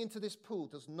 Getting into this pool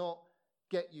does not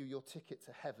get you your ticket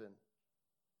to heaven.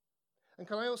 And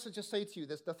can I also just say to you,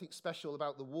 there's nothing special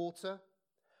about the water.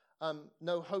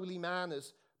 No holy man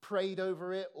has prayed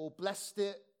over it or blessed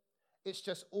it. It's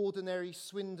just ordinary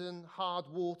Swindon hard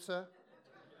water.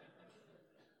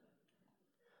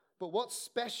 But what's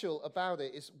special about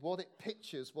it is what it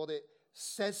pictures, what it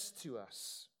says to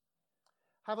us.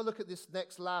 Have a look at this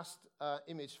last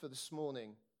image for this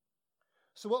morning.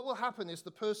 So what will happen is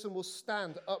the person will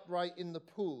stand upright in the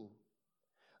pool.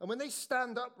 And when they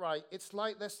stand upright, it's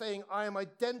like they're saying, I am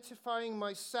identifying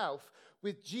myself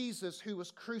with Jesus who was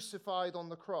crucified on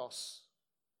the cross.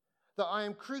 That I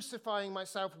am crucifying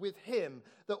myself with him.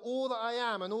 That all that I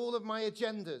am and all of my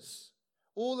agendas,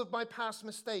 all of my past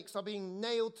mistakes are being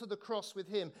nailed to the cross with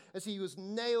him. As he was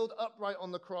nailed upright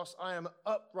on the cross, I am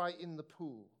upright in the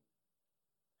pool.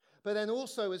 But then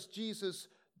also as Jesus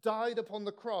died upon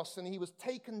the cross and he was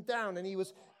taken down and he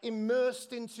was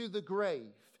immersed into the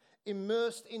grave,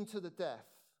 immersed into the death,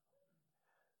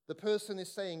 the person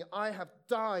is saying, I have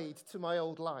died to my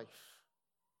old life.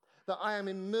 That I am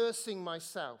immersing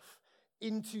myself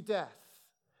into death.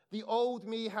 The old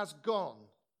me has gone.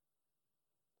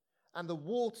 And the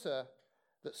water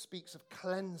that speaks of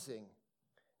cleansing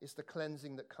is the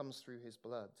cleansing that comes through his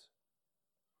blood.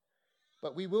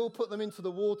 But we will put them into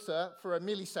the water for a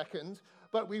millisecond,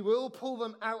 but we will pull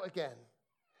them out again.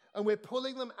 And we're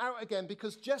pulling them out again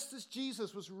because just as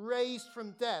Jesus was raised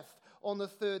from death on the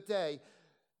third day,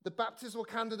 the baptismal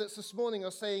candidates this morning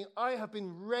are saying, I have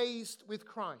been raised with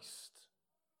Christ.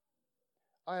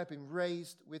 I have been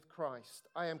raised with Christ.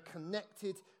 I am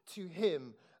connected to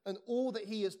him. And all that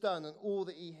he has done and all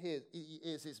that he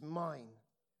is mine.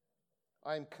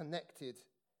 I am connected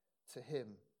to him.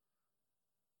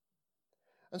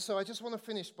 And so I just want to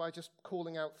finish by just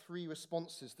calling out 3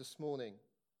 responses this morning.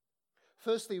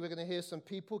 Firstly, we're going to hear some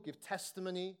people give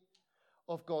testimony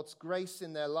of God's grace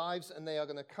in their lives, and they are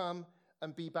going to come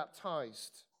and be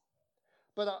baptized.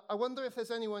 But I wonder if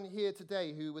there's anyone here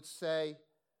today who would say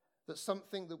that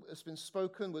something that has been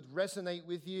spoken would resonate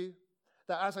with you.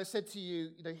 That as I said to you,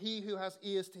 he who has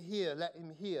ears to hear, let him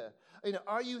hear.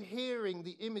 Are you hearing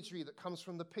the imagery that comes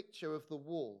from the picture of the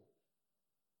wall?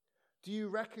 Do you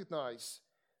recognize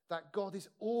that God is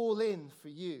all in for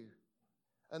you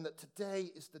and that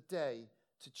today is the day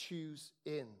to choose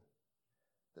in?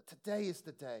 That today is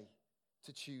the day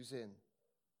to choose in.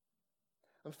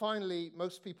 And finally,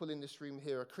 most people in this room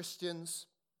here are Christians.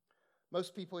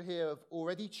 Most people here have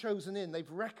already chosen in. They've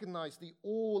recognized the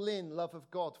all-in love of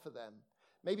God for them.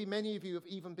 Maybe many of you have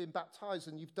even been baptized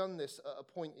and you've done this at a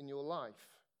point in your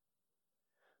life.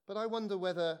 But I wonder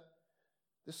whether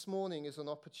This morning is an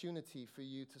opportunity for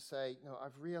you to say, no,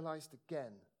 I've realized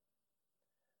again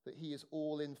that he is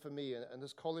all in for me. And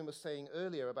as Colin was saying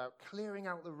earlier about clearing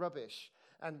out the rubbish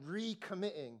and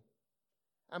recommitting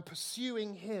and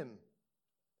pursuing him,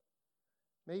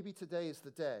 maybe today is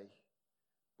the day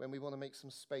when we want to make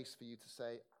some space for you to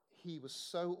say, he was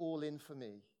so all in for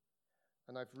me,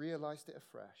 and I've realized it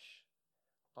afresh.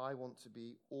 I want to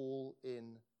be all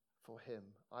in for him.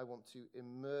 I want to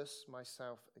immerse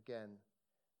myself again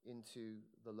into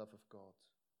the love of God.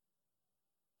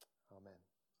 Amen.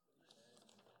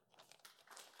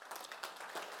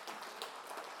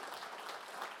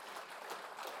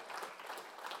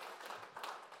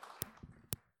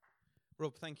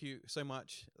 Rob, thank you so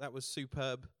much. That was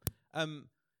superb.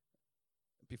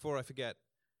 Before I forget,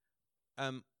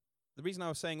 the reason I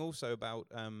was saying also about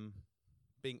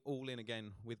being all in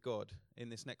again with God in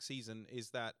this next season is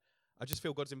that I just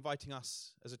feel God's inviting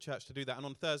us as a church to do that. And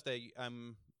on Thursday,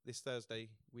 this Thursday,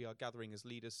 we are gathering as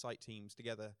leaders, site teams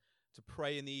together to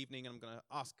pray in the evening. And I'm going to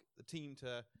ask the team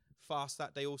to fast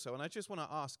that day also. And I just want to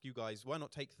ask you guys, why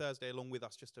not take Thursday along with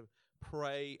us just to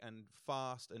pray and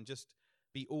fast and just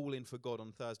be all in for God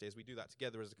on Thursday as we do that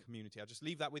together as a community. I'll just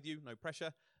leave that with you, no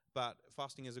pressure. But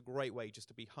fasting is a great way just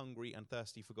to be hungry and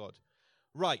thirsty for God.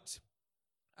 Right.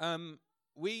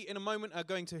 We, in a moment, are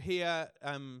going to hear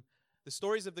the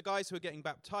stories of the guys who are getting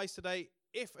baptized today.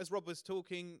 If, as Rob was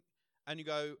talking, and you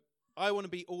go, I want to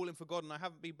be all in for God and I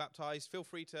haven't been baptized, feel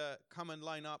free to come and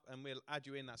line up and we'll add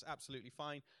you in. That's absolutely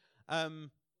fine.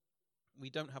 We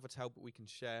don't have a towel, but we can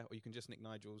share, or you can just nick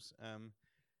Nigel's.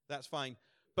 That's fine.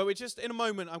 But we're just, in a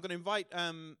moment, I'm going to invite...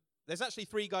 there's actually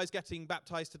 3 guys getting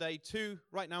baptized today, 2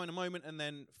 right now in a moment, and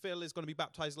then Phil is going to be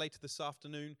baptized later this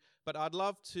afternoon. But I'd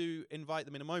love to invite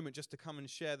them in a moment just to come and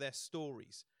share their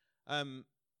stories.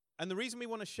 And the reason we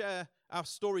want to share our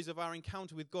stories of our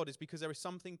encounter with God is because there is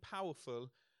something powerful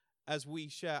as we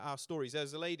share our stories.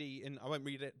 There's a lady, I won't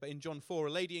read it, but in John 4, a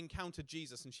lady encountered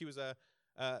Jesus, and she was a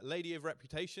lady of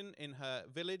reputation in her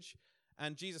village.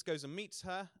 And Jesus goes and meets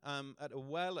her at a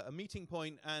well, at a meeting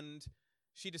point, and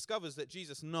she discovers that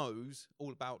Jesus knows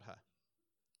all about her,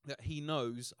 that he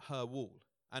knows her wall,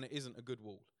 and it isn't a good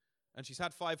wall. And she's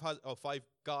had 5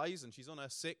 guys, and she's on her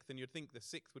 6th, and you'd think the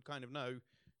 6th would kind of know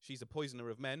she's a poisoner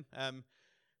of men.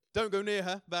 Don't go near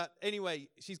her. But anyway,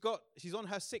 she's on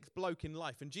her 6th bloke in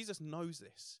life, and Jesus knows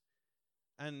this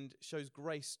and shows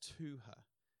grace to her.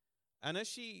 And as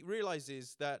she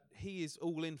realizes that he is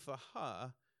all in for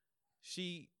her,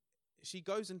 she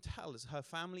goes and tells her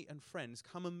family and friends,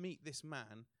 come and meet this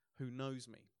man who knows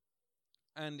me.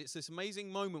 And it's this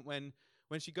amazing moment when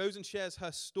she goes and shares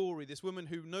her story, this woman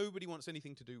who nobody wants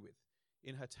anything to do with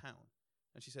in her town.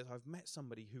 And she says, I've met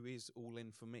somebody who is all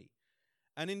in for me.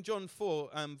 And in John 4,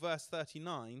 verse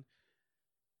 39,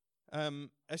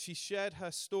 as she shared her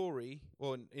story,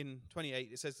 or in 28,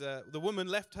 it says, the woman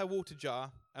left her water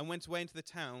jar and went away into the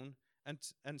town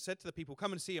and said to the people,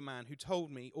 come and see a man who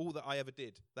told me all that I ever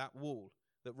did, that wall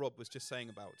that Rob was just saying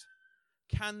about.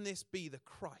 Can this be the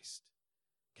Christ?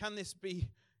 Can this be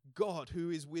God who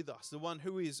is with us, the one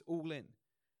who is all in?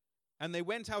 And they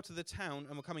went out of the town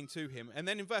and were coming to him. And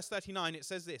then in verse 39 it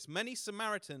says this, many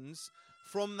Samaritans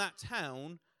from that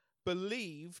town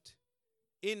believed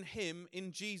in him,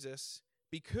 in Jesus,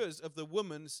 because of the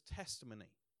woman's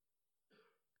testimony.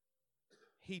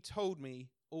 He told me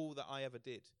all that I ever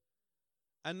did.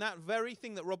 And that very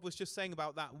thing that Rob was just saying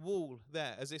about that wall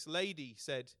there, as this lady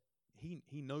said, he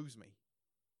knows me.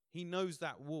 He knows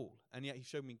that wall, and yet he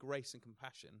showed me grace and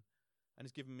compassion and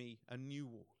has given me a new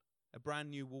wall, a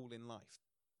brand new wall in life.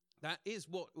 That is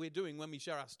what we're doing when we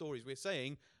share our stories. We're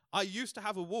saying, I used to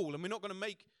have a wall, and we're not going to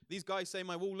make these guys say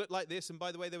my wall looked like this, and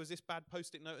by the way, there was this bad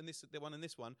Post-it note and this one and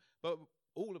this one. But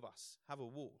all of us have a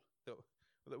wall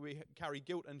that we carry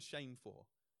guilt and shame for.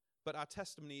 But our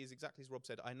testimony is exactly as Rob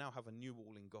said, I now have a new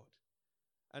wall in God.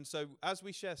 And so as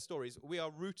we share stories, we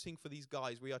are rooting for these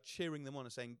guys. We are cheering them on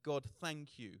and saying, God,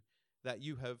 thank you that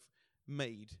you have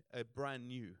made a brand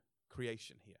new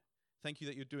creation here. Thank you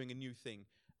that you're doing a new thing.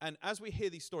 And as we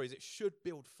hear these stories, it should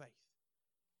build faith.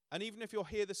 And even if you're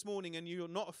here this morning and you're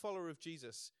not a follower of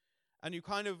Jesus, and you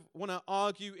kind of want to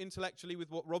argue intellectually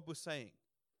with what Rob was saying,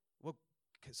 well,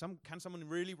 can someone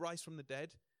really rise from the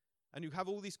dead? And you have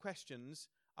all these questions,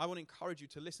 I want to encourage you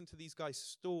to listen to these guys'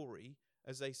 story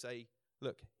as they say,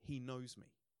 look, he knows me,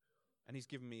 and he's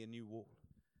given me a new wall.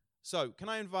 So can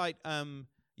I invite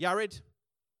Yared,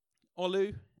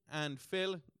 Olu, and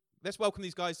Phil? Let's welcome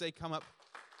these guys. They come up.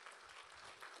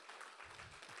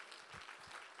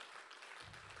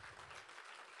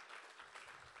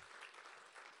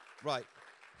 Right.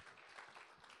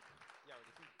 Yared,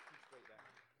 if you straight there.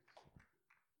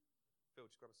 Phil,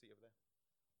 just grab a seat over there.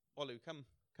 Olu,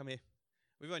 come here.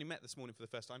 We've only met this morning for the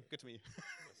first time. Good to meet you.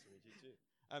 Nice to meet you too.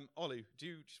 Olu, do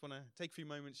you just want to take a few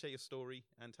moments, share your story,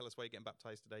 and tell us why you're getting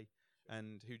baptized today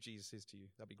and who Jesus is to you?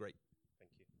 That'd be great.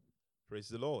 Thank you. Praise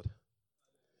the Lord.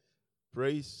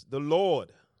 Praise the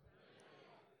Lord.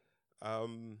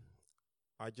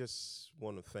 I just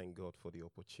want to thank God for the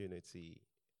opportunity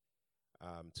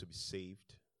to be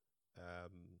saved.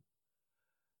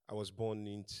 I was born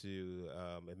into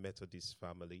a Methodist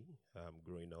family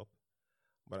growing up,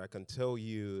 but I can tell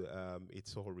you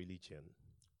it's all religion.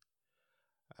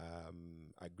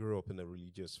 I grew up in a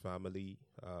religious family.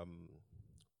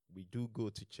 We do go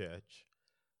to church,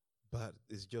 but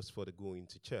it's just for the going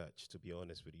to church, to be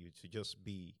honest with you, to just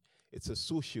be, it's a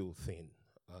social thing.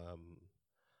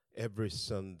 Every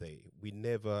Sunday, we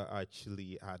never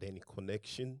actually had any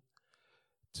connection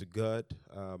to God,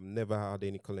 never had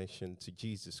any connection to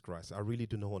Jesus Christ. I really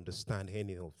do not understand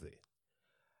any of it.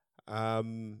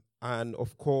 And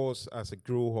of course, as I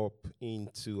grew up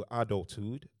into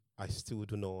adulthood, I still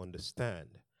do not understand.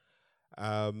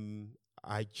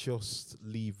 I just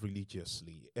live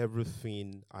religiously.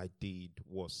 Everything I did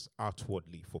was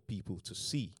outwardly for people to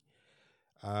see.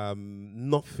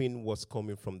 Nothing was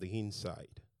coming from the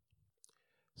inside.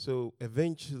 So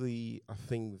eventually, I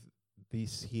think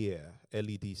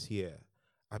early this year,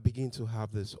 I begin to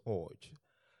have this urge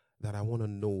that I want to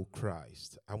know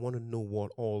Christ. I want to know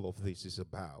what all of this is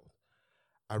about.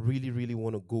 I really, really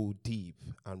want to go deep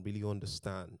and really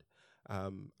understand.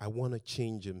 I want to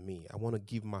change in me. I want to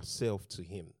give myself to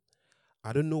him.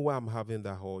 I don't know why I'm having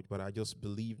that urge, but I just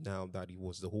believe now that it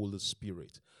was the Holy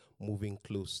Spirit moving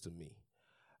close to me.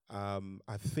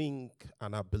 I think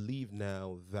and I believe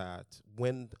now that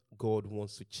when God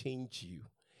wants to change you,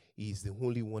 he's the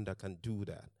only one that can do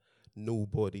that.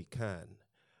 Nobody can.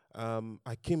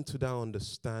 I came to that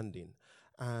understanding,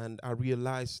 and I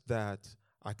realized that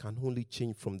I can only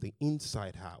change from the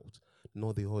inside out,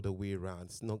 not the other way around.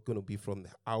 It's not going to be from the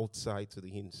outside to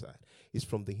the inside. It's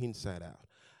from the inside out.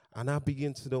 And I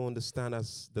began to understand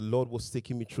as the Lord was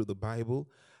taking me through the Bible.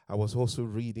 I was also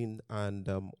reading and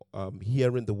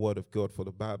hearing the word of God, for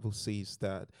the Bible says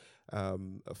that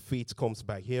faith comes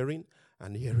by hearing,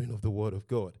 and hearing of the word of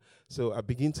God. So I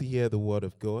begin to hear the word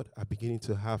of God. I begin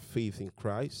to have faith in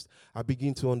Christ. I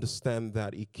begin to understand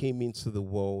that he came into the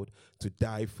world to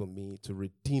die for me, to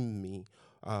redeem me,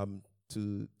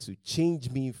 to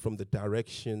change me from the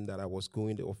direction that I was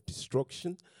going of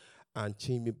destruction, and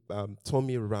turn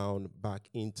me around back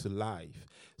into life.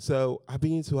 So I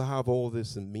began to have all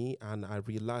this in me, and I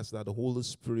realized that the Holy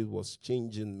Spirit was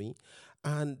changing me,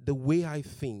 and the way I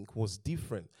think was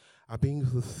different. I began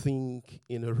to think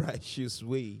in a righteous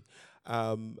way.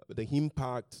 The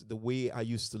impact, the way I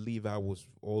used to live, I was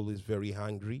always very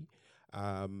hungry.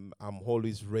 I'm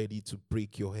always ready to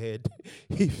break your head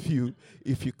if you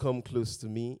come close to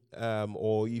me,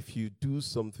 or if you do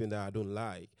something that I don't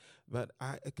like. But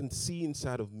I can see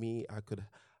inside of me,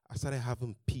 I started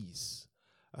having peace,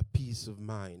 a peace of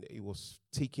mind. It was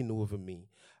taking over me.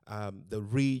 The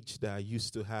rage that I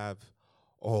used to have,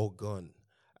 all gone.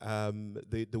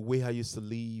 The way I used to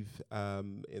live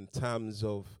in terms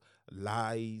of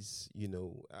lies,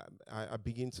 I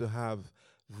begin to have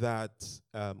that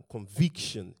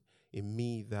conviction in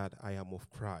me that I am of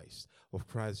Christ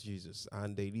Jesus.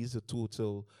 And there is a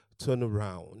total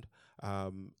turnaround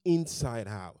inside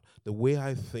out. The way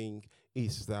I think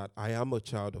is that I am a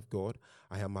child of God.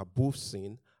 I am above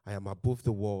sin. I am above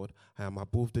the world. I am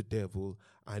above the devil.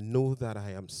 I know that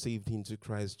I am saved into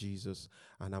Christ Jesus,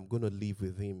 and I'm going to live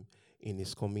with him in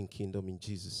his coming kingdom in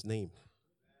Jesus' name.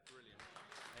 Brilliant.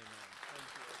 Amen.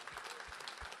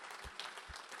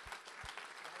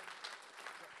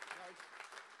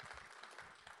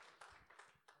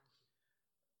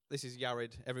 This is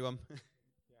Yared, everyone.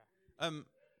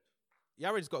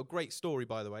 Yared's got a great story,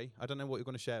 by the way. I don't know what you're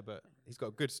going to share, but he's got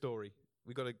a good story.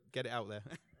 We've got to get it out there.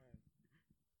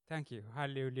 Thank you.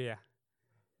 Hallelujah.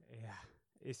 Yeah,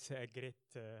 it's a great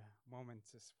moment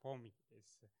for me.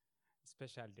 It's a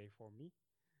special day for me.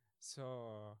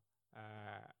 So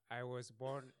I was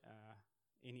born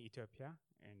in Ethiopia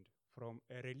and from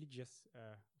a religious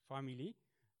family,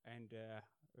 and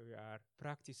we are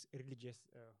practice religious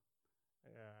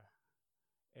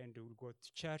and we go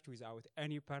to church without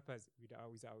any purpose,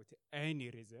 without any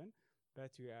reason.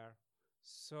 But we are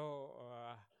so,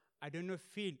 I don't know,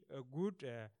 feel a good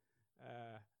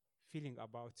feeling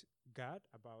about God,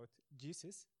 about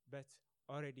Jesus, but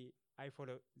already I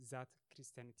follow that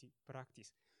Christianity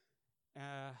practice.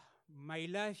 My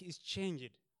life is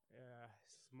changed.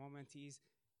 This moment is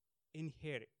in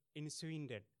here, in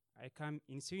Sweden. I come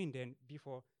in Sweden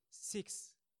before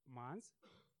 6 months.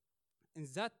 In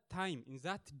that time, in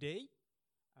that day,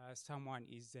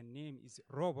 the name is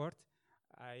Robert.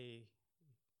 I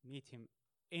meet him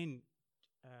in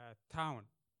town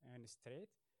and street,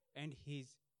 and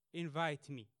he's invite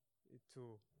me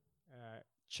to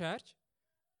church.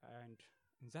 And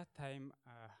in that time,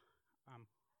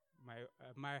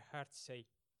 my heart say,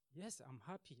 yes, I'm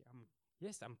happy.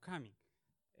 I'm coming.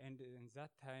 And in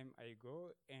that time, I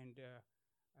go, and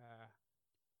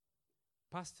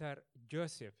Pastor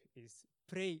Joseph is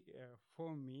pray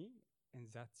for me in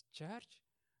that church.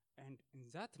 And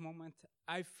in that moment,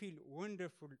 I feel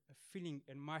wonderful feeling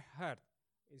in my heart.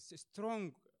 It's a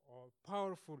strong or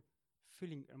powerful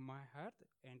feeling in my heart.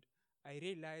 And I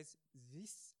realize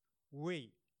this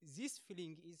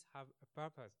feeling is have a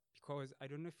purpose, because I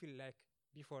don't feel like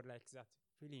before like that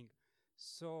feeling.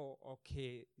 So,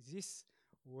 okay, this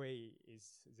way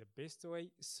is the best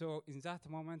way. So in that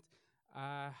moment,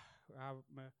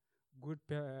 good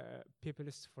people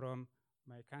from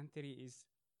my country is,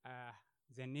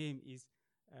 the name is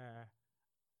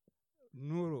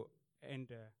Nuru,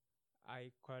 and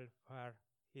I call her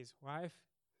his wife,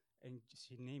 and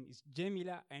her name is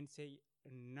Jamila, and say,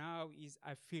 now is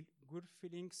I feel good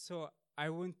feeling, so I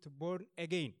want to born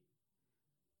again.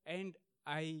 And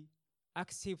I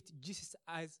accept Jesus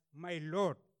as my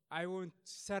Lord. I want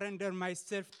to surrender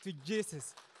myself to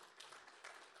Jesus.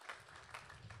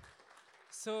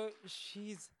 So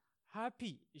she's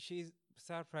happy, she's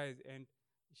surprised, and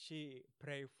she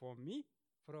prayed for me.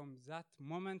 From that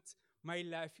moment, my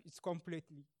life is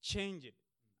completely changed,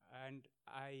 and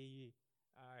I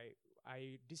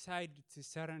decided to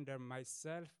surrender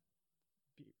myself.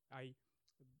 I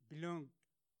belong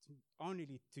only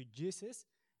to Jesus,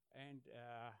 and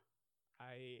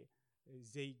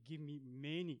they give me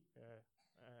many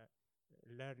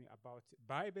learning about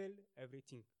Bible,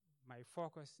 everything. My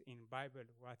focus in Bible,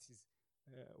 what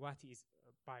is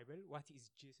Bible, what is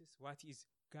Jesus, what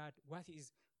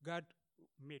is God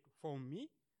made for me,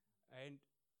 and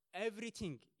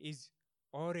everything is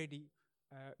already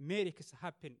miracles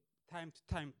happen time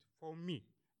to time for me.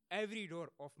 Every door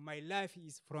of my life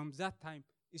is from that time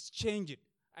is changed.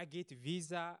 I get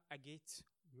visa, I get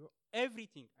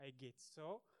everything I get.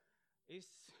 So it's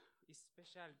a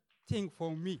special thing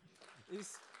for me.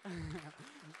 It's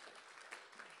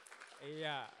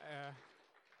yeah.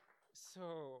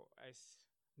 So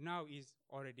now is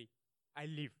already I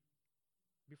live.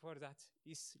 Before that,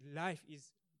 life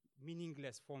is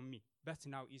meaningless for me. But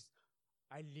now is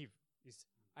I live.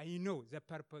 I know the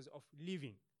purpose of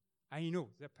living. I know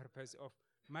the purpose of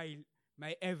my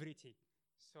everything.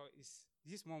 So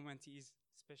this moment is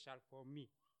special for me.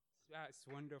 It's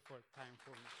a wonderful time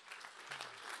for me.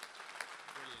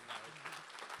 Brilliant, Larry.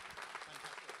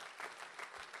 Fantastic.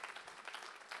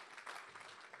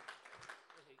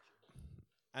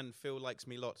 And Phil likes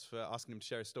me lots for asking him to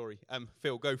share a story.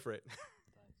 Phil, go for it.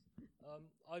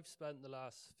 Thanks. I've spent the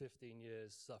last 15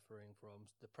 years suffering from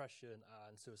depression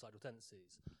and suicidal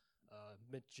tendencies.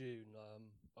 Mid-June,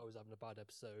 I was having a bad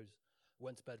episode.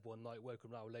 Went to bed one night, woke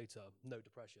up an hour later, no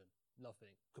depression,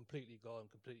 nothing, completely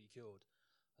gone, completely cured.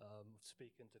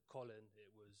 Speaking to Colin,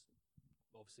 it was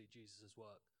obviously Jesus'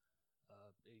 work.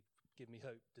 He gave me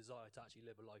hope, desire to actually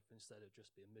live a life instead of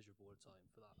just being miserable all the time.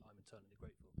 For that, I'm eternally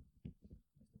grateful.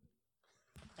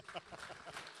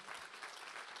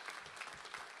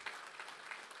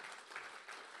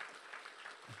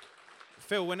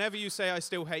 Phil, whenever you say I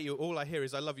still hate you, all I hear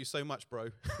is I love you so much,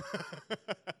 bro.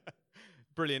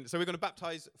 Brilliant. So we're going to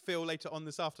baptize Phil later on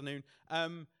this afternoon.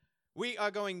 We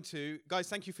are going to... Guys,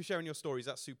 thank you for sharing your stories.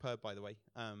 That's superb, by the way.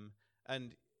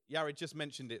 And Yared just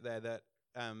mentioned it there that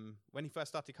when he first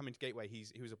started coming to Gateway,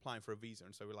 he was applying for a visa.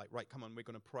 And so we're like, right, come on, we're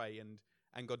going to pray.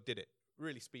 And God did it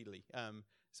really speedily.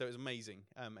 So it was amazing.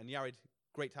 And Yared,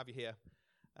 great to have you here.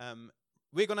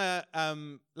 We're going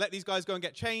to let these guys go and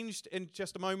get changed in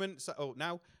just a moment.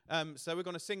 Now. So we're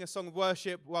going to sing a song of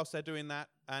worship whilst they're doing that.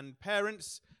 And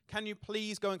parents, can you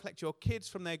please go and collect your kids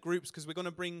from their groups? Because we're going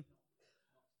to bring...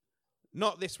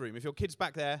 Not this room. If your kid's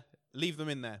back there, leave them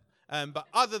in there. But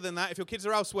other than that, if your kids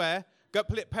are elsewhere,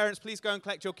 parents, please go and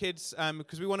collect your kids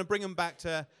because we want to bring them back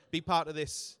to be part of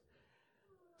this.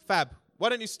 Fab. Why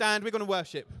don't you stand? We're going to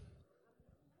worship.